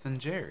 Beth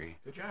and Jerry.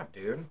 Good job,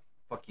 dude.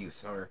 Fuck you,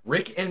 sir.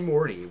 Rick and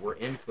Morty were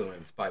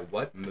influenced by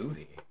what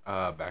movie?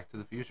 Back to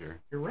the Future.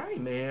 You're right,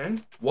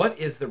 man. What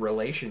is the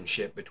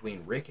relationship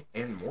between Rick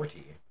and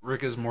Morty?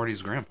 Rick is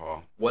Morty's grandpa.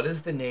 What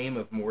is the name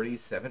of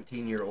Morty's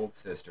 17-year-old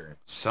sister?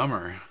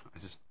 Summer.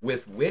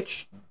 With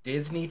which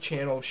Disney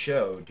Channel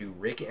show do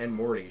Rick and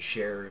Morty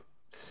share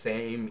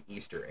same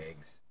Easter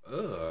eggs?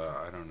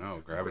 I don't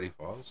know. Gravity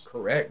Falls?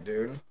 Correct,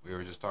 dude. We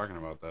were just talking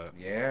about that.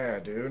 Yeah,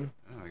 dude.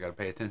 I gotta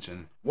pay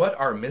attention. What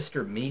are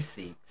Mr.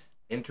 Meeseeks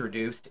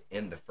introduced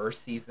in the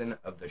first season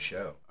of the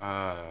show?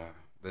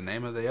 The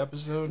name of the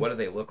episode? What do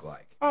they look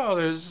like? Oh,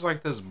 there's just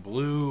like this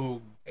blue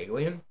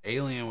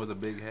alien with a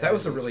big head. That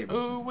was a really...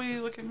 Oh, wait,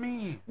 look at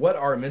me. What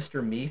are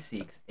Mr.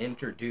 Meeseeks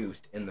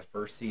introduced in the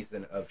first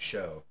season of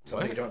show?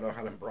 What? You don't know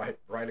how to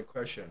write a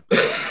question.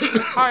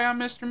 Hi, I'm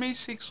Mr.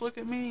 Meeseeks. Look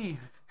at me.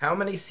 How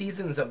many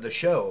seasons of the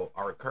show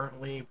are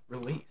currently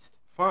released?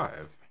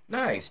 5.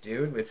 Nice,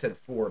 dude. It said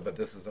 4, but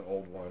this is an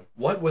old one.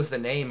 What was the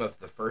name of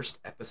the first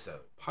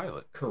episode?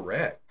 Pilot.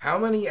 Correct. How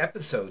many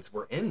episodes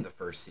were in the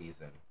first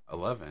season?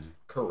 11.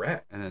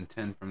 Correct. And then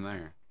 10 from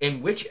there.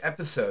 In which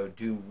episode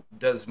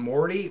does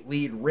Morty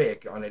lead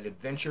Rick on an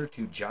adventure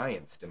to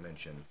Giants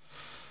Dimension?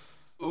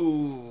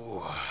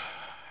 Ooh,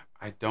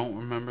 I don't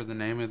remember the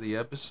name of the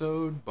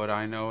episode, but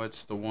I know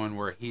it's the one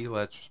where he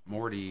lets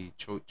Morty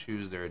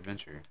choose their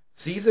adventure.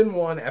 Season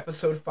 1,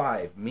 Episode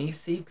 5,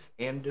 Meeseeks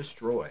and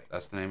Destroy.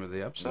 That's the name of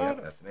the episode? Yeah,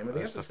 that's the name of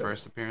the episode. That's the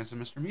first appearance of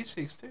Mr.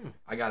 Meeseeks, too.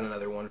 I got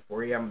another one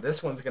for you.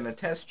 This one's going to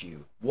test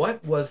you.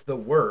 What was the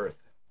worth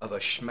of a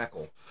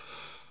schmeckle?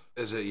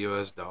 Is it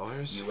U.S.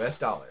 dollars? U.S.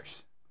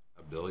 dollars.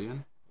 $1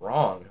 billion?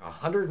 Wrong.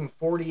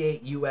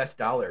 148 U.S.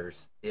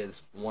 dollars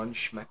is one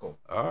schmeckle.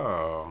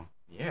 Oh.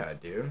 Yeah,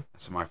 dude.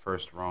 That's my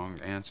first wrong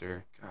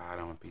answer. God,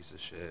 I'm a piece of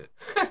shit.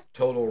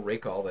 Total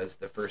Recall is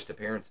the first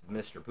appearance of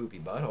Mr. Poopy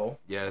Butthole.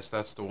 Yes,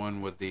 that's the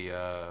one with the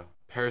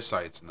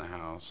parasites in the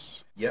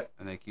house. Yep.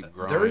 And they keep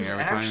growing. There's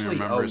Every time you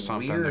remember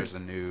something, weird, there's a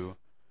new...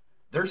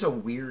 There's a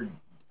weird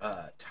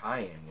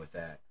tie-in with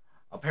that.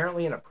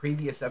 Apparently in a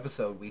previous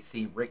episode, we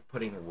see Rick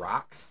putting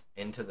rocks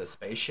into the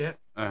spaceship.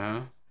 Uh-huh.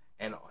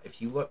 And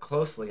if you look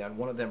closely on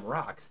one of them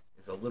rocks,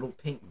 is a little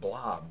pink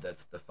blob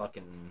that's the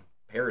fucking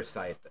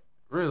parasite.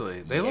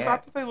 Really? They look. I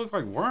thought they look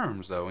like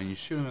worms though. When you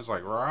shoot them, it's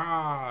like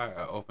rah,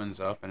 it opens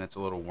up and it's a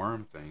little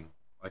worm thing,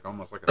 like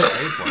almost like a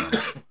tapeworm.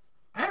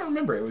 I don't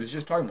remember. It was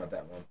just talking about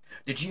that one.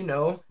 Did you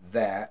know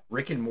that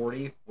Rick and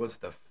Morty was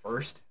the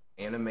first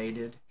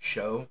animated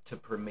show to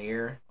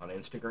premiere on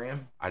Instagram?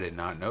 I did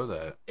not know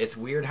that. It's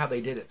weird how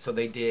they did it. So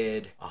they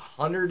did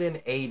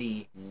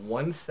 180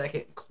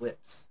 1-second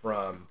clips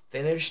from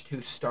finish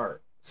to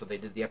start. So they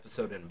did the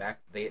episode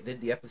They did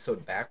the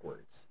episode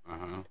backwards.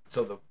 Uh-huh.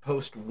 So the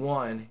post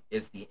 1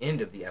 is the end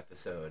of the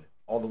episode,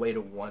 all the way to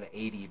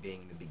 180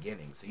 being the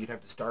beginning. So you'd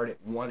have to start at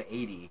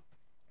 180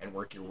 and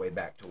work your way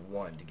back to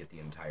 1 to get the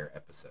entire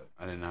episode.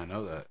 I did not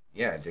know that.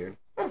 Yeah, dude.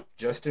 Oh,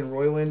 Justin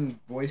Roiland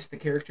voiced the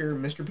character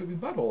Mr. Poopy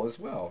Butthole as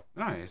well.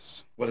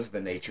 Nice. What is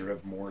the nature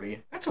of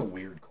Morty? That's a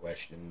weird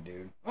question,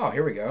 dude. Oh,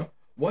 here we go.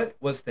 What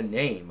was the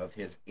name of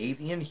his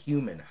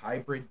avian-human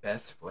hybrid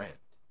best friend?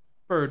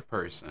 Bird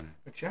Person.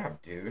 Good job,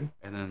 dude.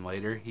 And then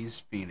later, he's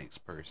Phoenix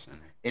Person.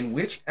 In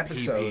which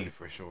episode PP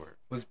for short.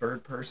 was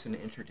Bird Person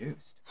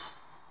introduced?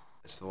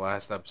 It's the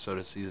last episode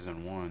of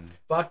season 1.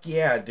 Fuck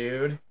yeah,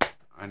 dude.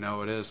 I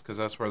know it is, because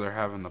that's where they're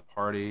having the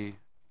party.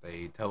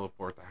 They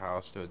teleport the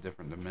house to a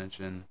different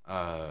dimension.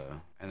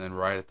 And then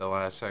right at the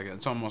last second,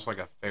 it's almost like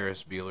a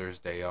Ferris Bueller's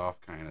Day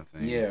Off kind of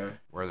thing. Yeah.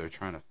 Where they're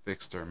trying to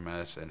fix their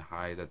mess and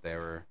hide that they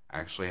were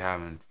actually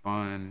having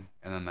fun.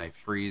 And then they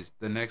freeze.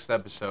 The next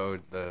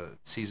episode, the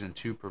season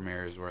 2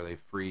 premieres, where they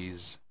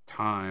freeze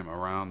time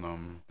around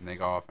them and they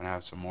go off and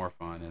have some more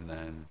fun and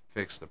then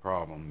fix the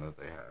problem that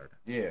they had.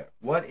 Yeah.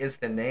 What is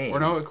the name? Or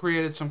no, it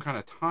created some kind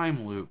of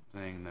time loop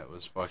thing that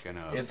was fucking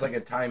up. It's like a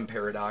time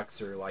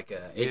paradox or like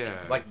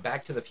like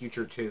Back to the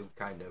Future 2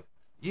 kind of.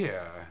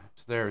 Yeah.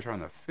 So they were trying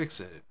to fix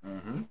it.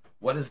 Mm-hmm.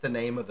 What is the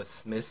name of the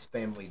Smiths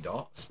family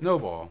dog?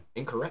 Snowball.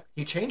 Incorrect.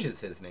 He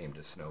changes his name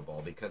to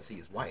Snowball because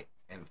he's white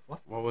and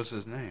fluffy. What was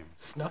his name?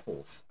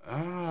 Snuffles.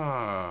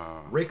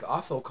 Oh. Rick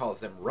also calls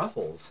him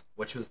Ruffles,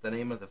 which was the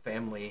name of the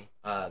family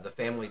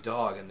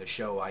dog in the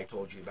show I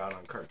told you about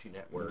on Cartoon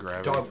Network.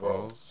 Gravity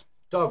Falls.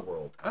 Dog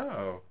World.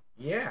 Oh.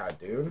 Yeah,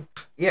 dude.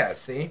 Yeah,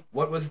 see?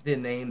 What was the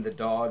name the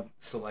dog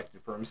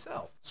selected for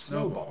himself?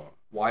 Snowball.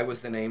 Why was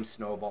the name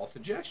Snowball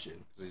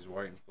suggestion? Because he's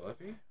white and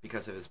fluffy?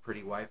 Because of his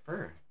pretty white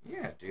fur.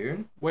 Yeah,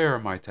 dude. Where are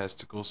my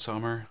testicles,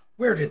 Summer?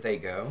 Where did they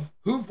go?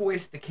 Who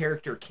voiced the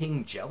character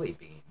King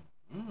Jellybean?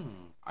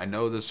 I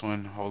know this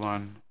one. Hold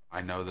on.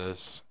 I know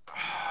this.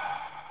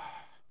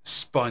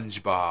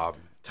 SpongeBob.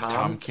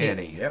 Tom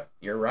Kenny. Yep,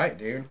 you're right,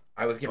 dude.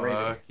 I was getting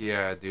ready to...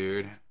 Yeah,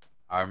 dude.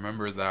 I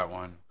remember that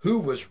one. Who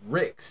was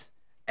Rick's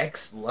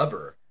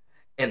ex-lover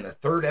in the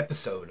 3rd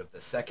episode of the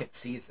 2nd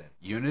season?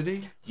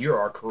 Unity? You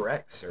are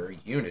correct, sir.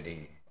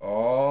 Unity.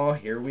 Oh,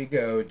 here we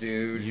go,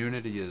 dude.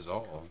 Unity is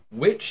all.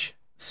 Which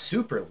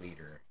super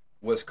leader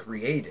was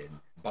created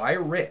by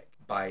Rick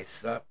by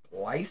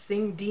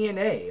splicing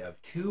DNA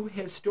of two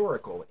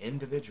historical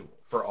individuals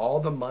for all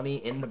the money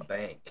in the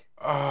bank.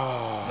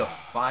 Oh. The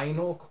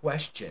final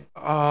question.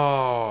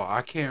 Oh,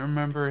 I can't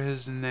remember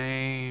his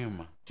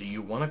name. Do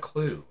you want a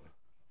clue?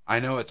 I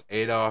know it's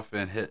Adolf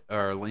and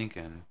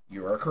Lincoln.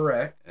 You are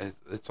correct.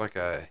 It's like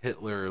a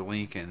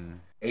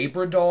Hitler-Lincoln.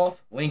 Abradolf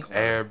Linkler.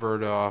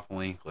 Abradolf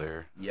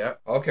Linkler. Yep.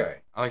 Okay.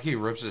 I like he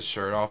rips his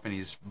shirt off and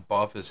he's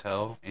buff as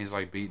hell and he's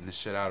like beating the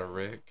shit out of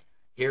Rick.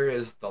 Here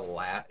is the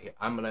last.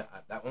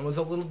 That one was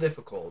a little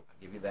difficult. I'll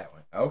give you that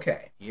one.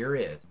 Okay. Here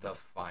is the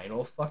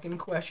final fucking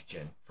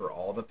question for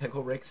all the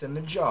Pickle Ricks in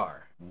the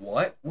jar.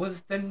 What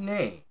was the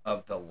name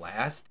of the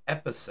last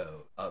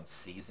episode of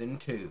season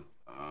 2?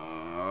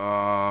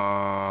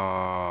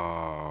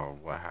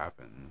 What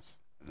happens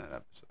in that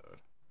episode?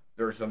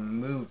 There's a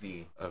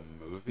movie. A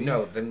movie?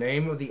 No, the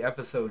name of the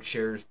episode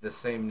shares the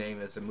same name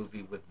as a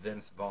movie with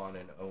Vince Vaughn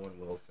and Owen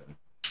Wilson.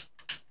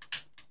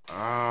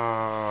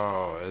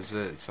 Oh, is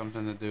it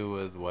something to do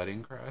with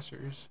Wedding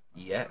Crashers?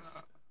 Yes.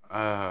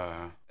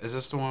 Is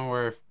this the one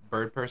where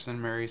Bird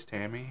Person marries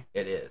Tammy?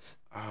 It is.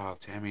 Oh,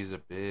 Tammy's a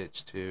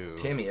bitch, too.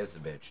 Tammy is a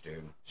bitch,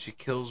 dude. She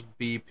kills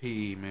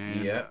BP,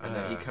 man. Yep, and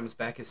then he comes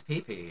back as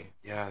PP.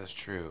 Yeah, that's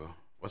true.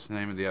 What's the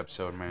name of the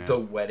episode, man? The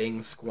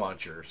Wedding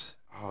Squanchers.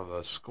 Oh,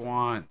 the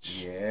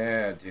Squanch.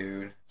 Yeah,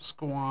 dude.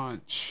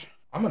 Squanch.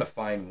 I'm gonna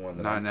find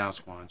one. Not now,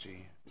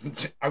 Squanchy.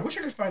 I wish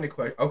I could find a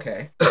question.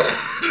 Okay.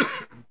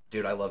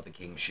 Dude, I love the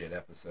King Shit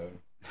episode.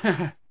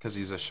 Because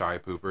he's a shy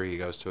pooper, he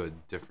goes to a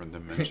different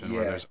dimension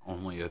where there's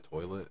only a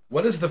toilet.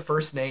 What is the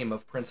first name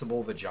of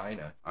Principal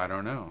Vagina? I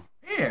don't know.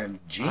 Man,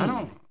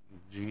 Gene.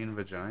 Gene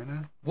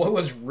Vagina? What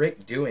was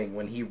Rick doing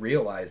when he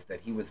realized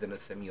that he was in a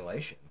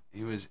simulation?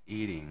 He was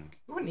eating.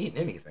 He wasn't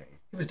eating anything.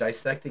 He was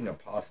dissecting a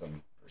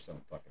possum for some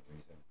fucking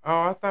reason.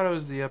 Oh, I thought it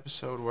was the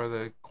episode where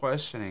they're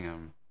questioning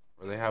him.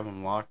 Where they have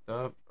him locked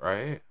up,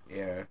 right?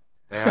 Yeah.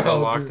 They have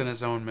him locked in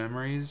his own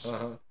memories.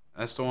 Uh-huh.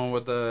 That's the one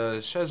with the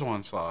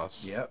Szechuan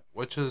sauce. Yep.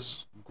 Which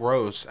is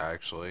gross,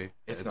 actually.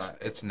 It's not.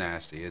 It's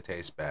nasty. It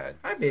tastes bad.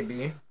 Hi,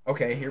 baby.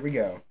 Okay, here we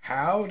go.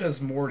 How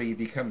does Morty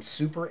become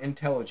super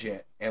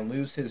intelligent and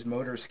lose his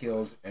motor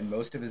skills and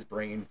most of his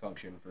brain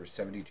function for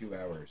 72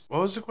 hours?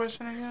 What was the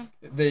question again?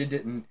 They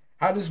didn't.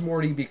 How does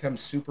Morty become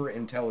super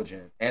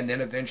intelligent and then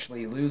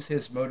eventually lose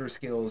his motor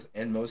skills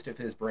and most of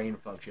his brain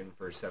function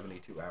for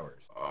 72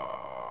 hours?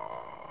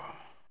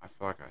 I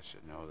feel like I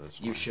should know this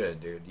one. You should,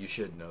 dude. You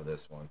should know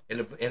this one.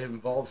 It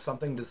involves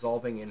something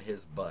dissolving in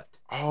his butt.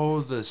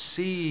 Oh, the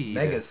seed.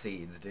 Mega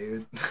seeds,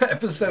 dude.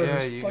 Episode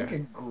is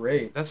fucking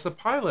great. That's the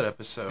pilot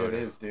episode. It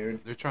is,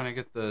 dude. They're trying to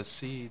get the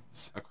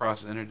seeds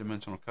across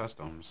interdimensional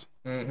customs.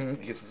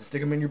 Mm-hmm. You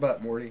stick them in your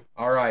butt, Morty.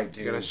 All right,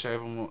 dude. You gotta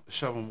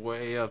shove them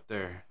way up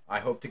there. I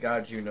hope to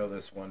God you know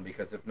this one,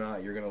 because if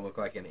not, you're gonna look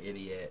like an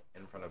idiot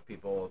in front of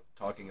people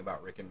talking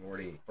about Rick and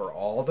Morty. For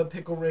all the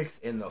Pickle Ricks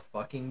in the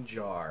fucking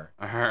jar.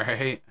 All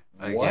right.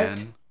 Again. What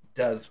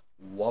does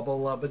wubba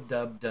lubba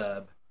dub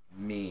dub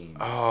mean?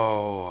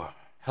 Oh,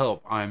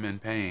 help! I'm in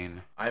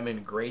pain. I'm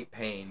in great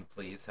pain.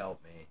 Please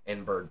help me.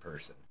 In Bird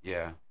Person.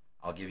 Yeah.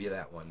 I'll give you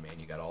that one, man.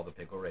 You got all the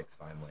Pickle Ricks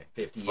finally.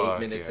 58 Fuck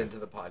minutes yeah. into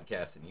the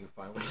podcast, and you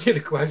finally get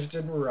a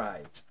question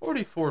right. It's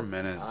 44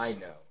 minutes. I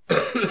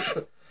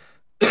know.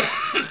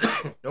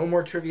 No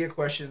more trivia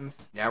questions.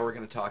 Now we're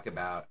going to talk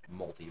about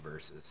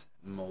multiverses.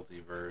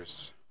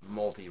 Multiverse,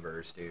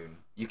 dude.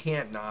 You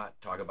can't not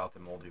talk about the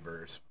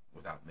multiverse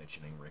without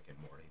mentioning Rick and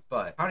Morty.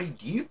 But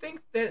do you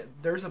think that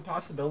there's a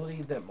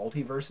possibility that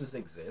multiverses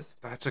exist?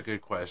 That's a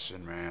good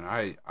question, man.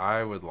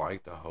 I would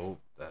like to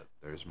hope that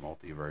there's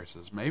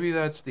multiverses. Maybe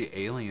that's the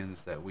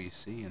aliens that we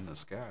see in the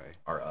sky.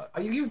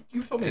 You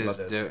told me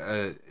about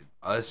this.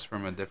 Us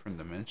from a different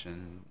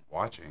dimension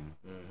watching.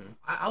 Mm-hmm.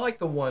 I like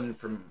the one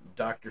from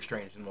Doctor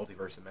Strange and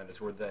Multiverse of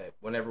Madness, where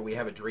whenever we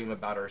have a dream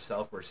about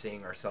ourselves, we're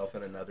seeing ourselves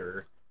in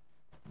another.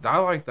 I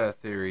like that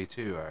theory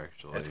too,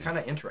 actually. It's kind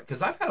of interesting,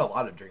 because I've had a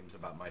lot of dreams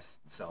about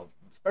myself,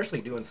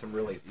 especially doing some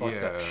really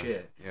fucked up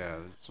shit. Yeah,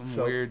 some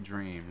weird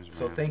dreams, man.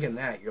 So thinking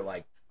that, you're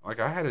like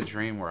I had a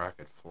dream where I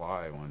could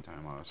fly one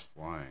time. I was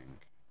flying.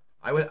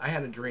 I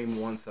had a dream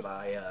once that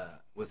I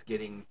was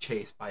getting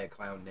chased by a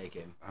clown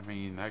naked. I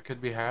mean, that could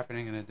be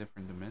happening in a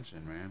different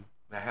dimension, man.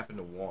 That happened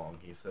to Wong.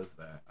 He says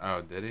that.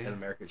 Oh, did he? And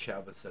American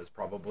Chavez says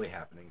probably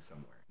happening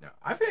somewhere. No,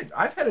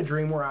 I've had a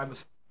dream where I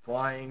was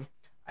flying.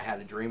 I had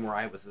a dream where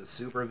I was a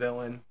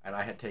supervillain and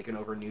I had taken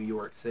over New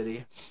York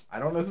City. I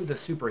don't know who the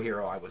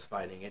superhero I was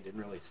fighting. It didn't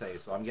really say.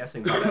 So I'm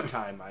guessing by that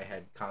time I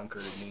had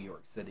conquered New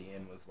York City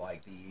and was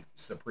like the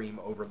supreme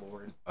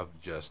overlord of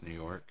just New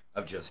York.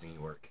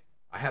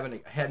 I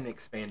hadn't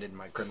expanded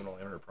my criminal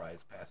enterprise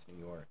past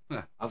New York.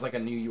 I was like a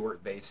New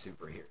York-based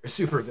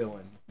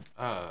supervillain.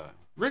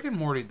 Rick and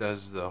Morty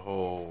does the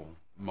whole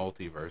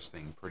multiverse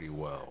thing pretty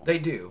well. They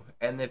do,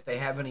 and if they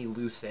have any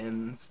loose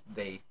ends,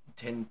 they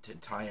tend to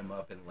tie them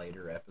up in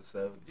later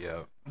episodes.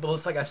 Yeah. But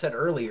it's like I said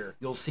earlier,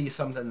 you'll see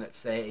something that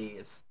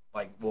says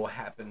will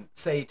happen,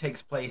 say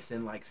takes place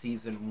in like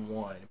season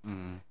 1,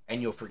 Mm.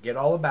 and you'll forget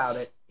all about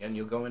it, and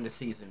you'll go into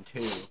season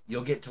 2.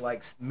 You'll get to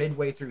like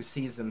midway through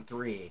season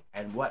 3,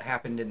 and what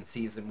happened in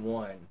season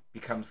 1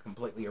 becomes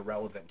completely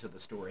irrelevant to the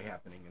story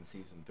happening in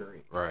season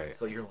 3. Right.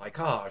 So you're like,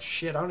 oh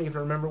shit, I don't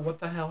even remember what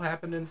the hell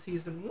happened in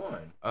season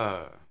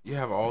 1. You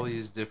have all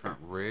these different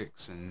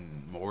Ricks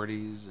and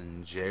Mortys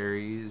and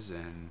Jerrys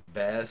and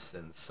Bess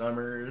and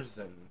Summers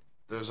and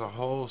there's a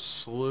whole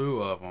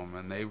slew of them,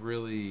 and they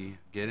really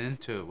get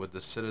into it with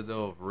the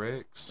Citadel of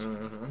Ricks.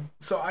 Mm-hmm.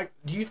 So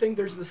do you think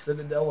there's the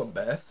Citadel of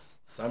Bess,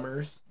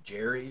 Summers,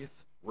 Jerry's,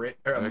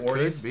 There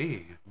Morty's? could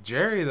be.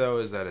 Jerry though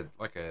is at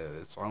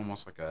it's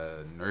almost like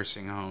a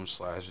nursing home /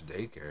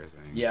 daycare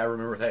thing. Yeah, I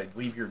remember that.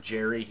 Leave your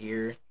Jerry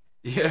here.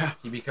 Yeah.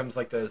 He becomes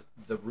like the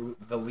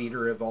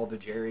leader of all the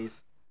Jerrys.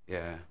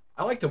 Yeah.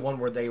 I like the one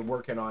where they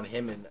working on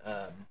him and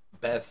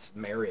Beth's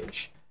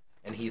marriage,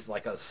 and he's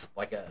like a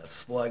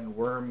slug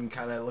worm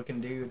kind of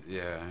looking dude.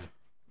 Yeah.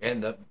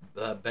 And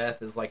the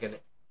Beth is like a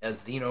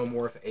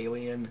xenomorph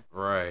alien.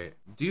 Right.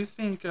 Do you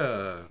think,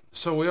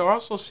 so we're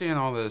also seeing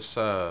all this,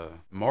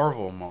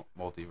 Marvel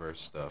multiverse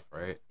stuff,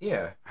 right?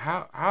 Yeah.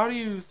 How do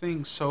you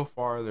think so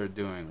far they're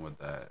doing with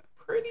that?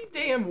 Pretty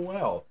damn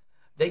well.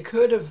 They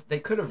could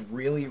have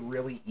really,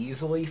 really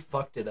easily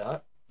fucked it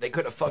up. They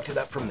could have fucked it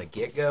up from the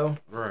get-go.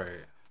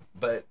 Right.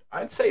 But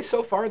I'd say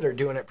so far they're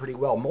doing it pretty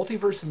well.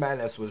 Multiverse of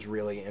Madness was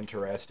really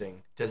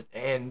interesting.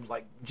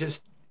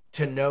 Just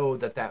to know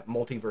that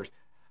multiverse...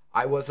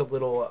 I was a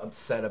little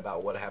upset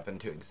about what happened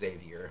to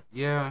Xavier.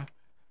 Yeah.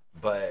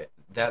 But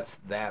that's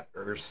that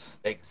Earth's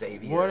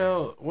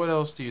Xavier. What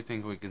else do you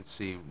think we can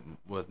see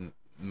with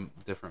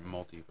different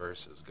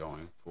multiverses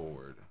going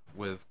forward?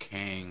 With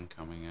Kang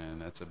coming in,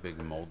 that's a big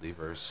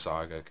multiverse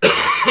saga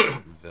kind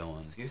of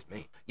villain. Excuse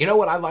me. You know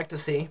what I'd like to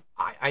see?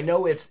 I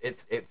know it's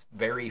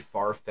very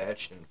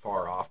far-fetched and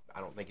far off. I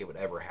don't think it would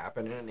ever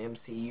happen in an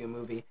MCU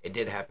movie. It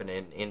did happen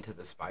in Into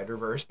the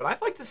Spider-Verse, but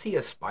I'd like to see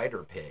a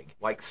Spider-Pig.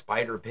 Like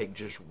Spider-Pig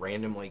just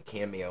randomly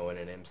cameo in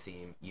an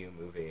MCU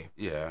movie.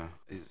 Yeah.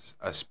 Is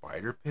a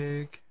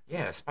Spider-Pig?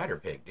 Yeah,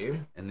 Spider-Pig,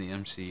 dude. In the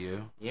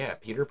MCU? Yeah,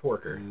 Peter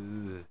Porker.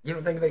 Ugh. You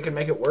don't think they could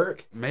make it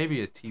work?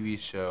 Maybe a TV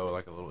show,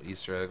 like a little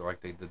Easter egg,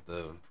 like they did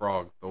the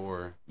Frog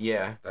Thor.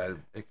 Yeah. That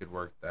it could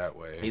work that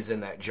way. He's in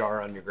that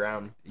jar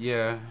underground.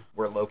 Yeah.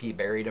 Where Loki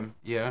buried him.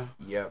 Yeah.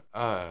 Yep.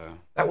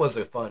 That was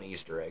a fun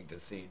Easter egg to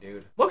see,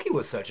 dude. Loki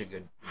was such a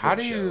good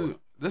show.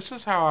 This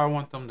is how I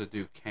want them to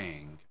do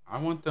Kang. I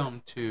want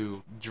them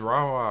to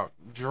draw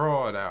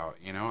it out,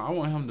 you know? I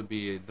want him to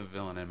be the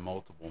villain in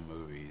multiple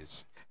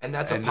movies. And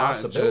that's a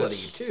possibility,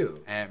 too.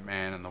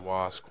 Ant-Man and the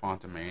Wasp,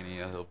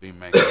 Quantumania, he'll be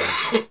making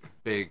his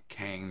big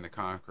Kang the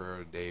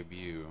Conqueror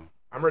debut.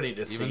 I'm ready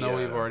to see. Even though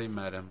we've already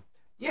met him.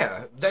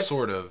 Yeah.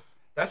 Sort of.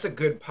 That's a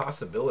good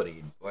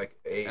possibility.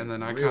 And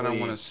then I kind of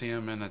want to see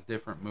him in a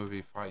different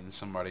movie fighting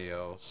somebody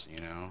else,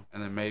 you know?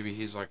 And then maybe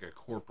he's like a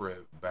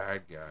corporate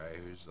bad guy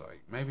who's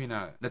like, maybe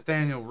not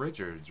Nathaniel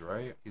Richards,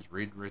 right? He's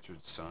Reed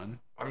Richards' son.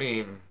 I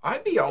mean,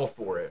 I'd be all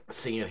for it,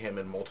 seeing him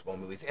in multiple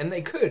movies. And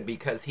they could,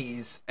 because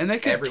he's And they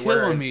could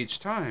everywhere. kill him each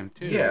time,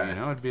 too. Yeah. You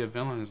know, it'd be a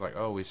villain who's like,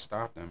 oh, we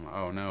stopped him.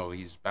 Oh, no,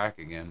 he's back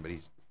again, but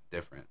he's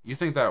different. You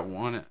think that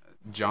one...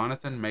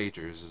 Jonathan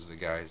Majors is the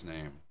guy's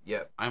name.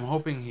 Yep. I'm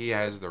hoping he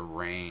has the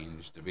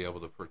range to be able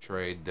to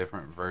portray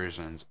different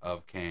versions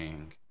of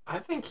Kang. I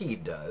think he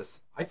does.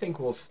 I think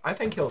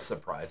he'll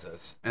surprise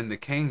us. And the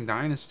Kang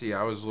Dynasty,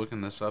 I was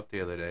looking this up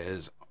the other day,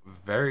 is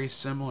very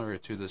similar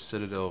to the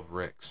Citadel of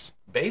Ricks.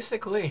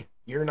 Basically,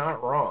 you're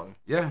not wrong.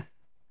 Yeah.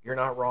 You're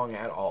not wrong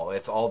at all.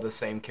 It's all the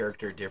same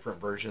character, different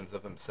versions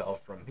of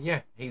himself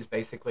he's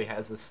basically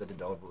has the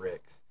Citadel of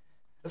Ricks.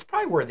 That's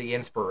probably where the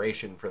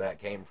inspiration for that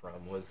came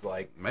from, was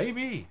like...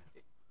 Maybe.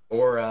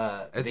 Or,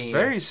 It's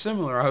very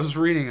similar. I was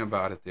reading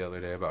about it the other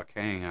day, about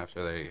Kang,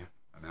 after they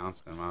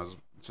announced him. I was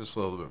just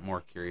a little bit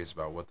more curious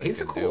about what they could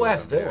do. He's a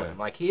cool-ass villain. Yeah.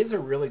 Like, he is a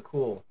really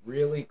cool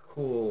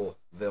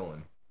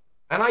villain.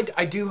 And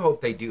I do hope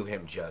they do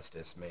him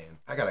justice, man.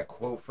 I got a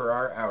quote for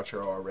our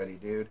outro already,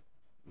 dude.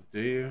 Do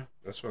you?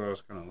 That's what I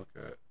was going to look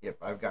at. Yep,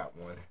 I've got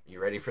one.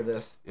 You ready for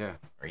this? Yeah.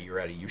 Are you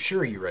ready? You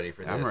sure you're ready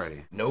for this? I'm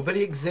ready.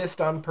 Nobody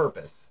exists on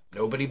purpose.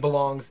 Nobody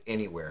belongs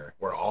anywhere.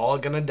 We're all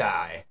gonna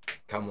die.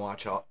 Come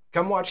watch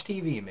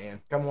TV,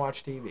 man. Come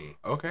watch TV.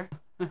 Okay.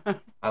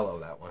 I love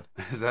that one.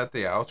 Is that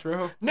the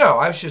outro?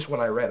 No, that's just what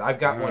I read. I've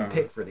got one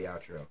pick for the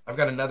outro. I've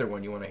got another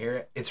one. You want to hear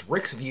it? It's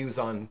Rick's views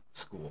on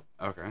school.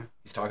 Okay.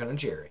 He's talking to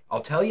Jerry.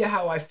 I'll tell you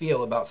how I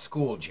feel about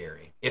school,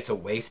 Jerry. It's a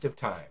waste of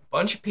time.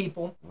 Bunch of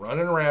people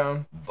running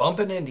around,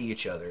 bumping into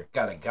each other.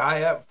 Got a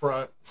guy up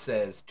front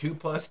says 2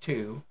 +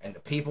 2, and the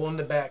people in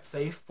the back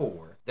say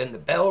 4. Then the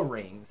bell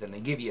rings, and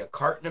they give you a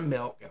carton of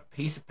milk and a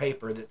piece of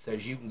paper that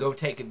says you can go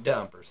take a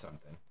dump or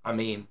something. I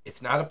mean,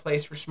 it's not a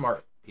place for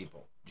smart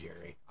people,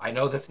 Jerry. I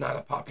know that's not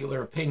a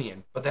popular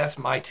opinion, but that's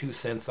my 2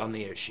 cents on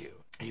the issue.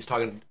 He's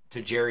talking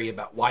to Jerry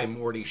about why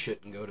Morty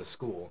shouldn't go to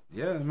school.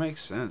 Yeah, it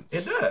makes sense.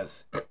 It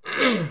does.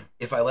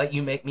 If I let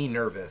you make me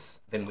nervous,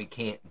 then we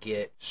can't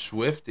get...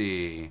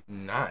 Swifty.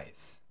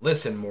 Nice.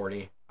 Listen,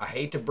 Morty, I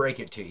hate to break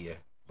it to you,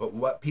 but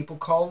what people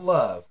call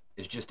love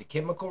is just a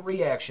chemical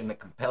reaction that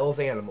compels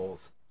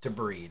animals to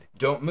breed.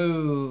 Don't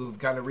move.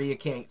 Gonorrhea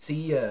can't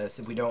see us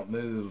if we don't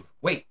move.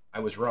 Wait,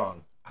 I was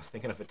wrong. I was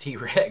thinking of a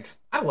T-Rex.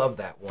 I love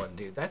that one,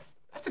 dude. That's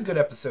a good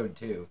episode,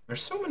 too.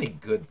 There's so many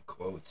good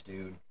quotes,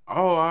 dude.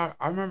 Oh, I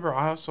remember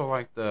I also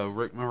like the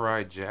Rick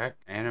Mirai Jack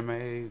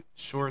anime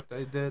short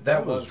they did.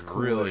 That was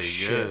cool really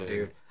shit,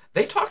 dude.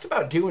 They talked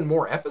about doing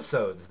more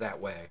episodes that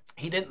way.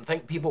 He didn't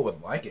think people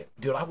would like it.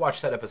 Dude, I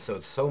watched that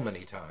episode so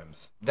many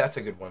times. That's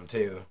a good one,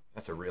 too.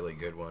 That's a really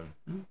good one.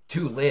 Mm-hmm.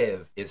 To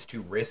live is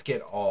to risk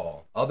it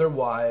all.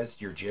 Otherwise,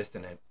 you're just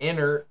an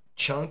inert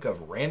chunk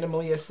of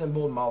randomly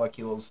assembled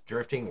molecules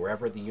drifting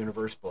wherever the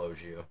universe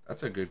blows you.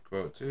 That's a good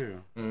quote,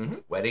 too. Mm-hmm.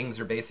 Weddings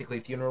are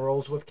basically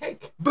funerals with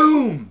cake.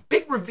 Boom!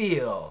 Big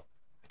reveal!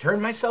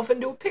 Turned myself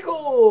into a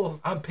pickle.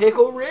 I'm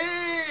Pickle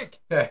Rick.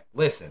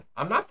 Listen,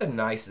 I'm not the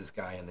nicest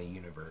guy in the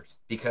universe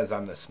because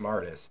I'm the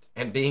smartest.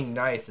 And being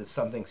nice is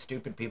something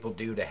stupid people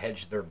do to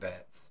hedge their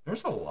bets.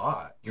 There's a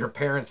lot. Your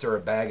parents are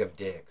a bag of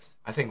dicks.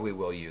 I think we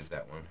will use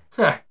that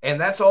one. And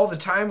that's all the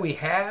time we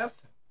have.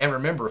 And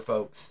remember,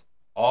 folks,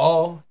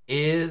 all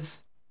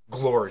is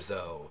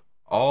Glorzo.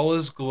 All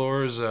is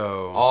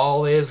Glorzo.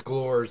 All is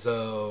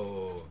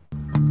Glorzo.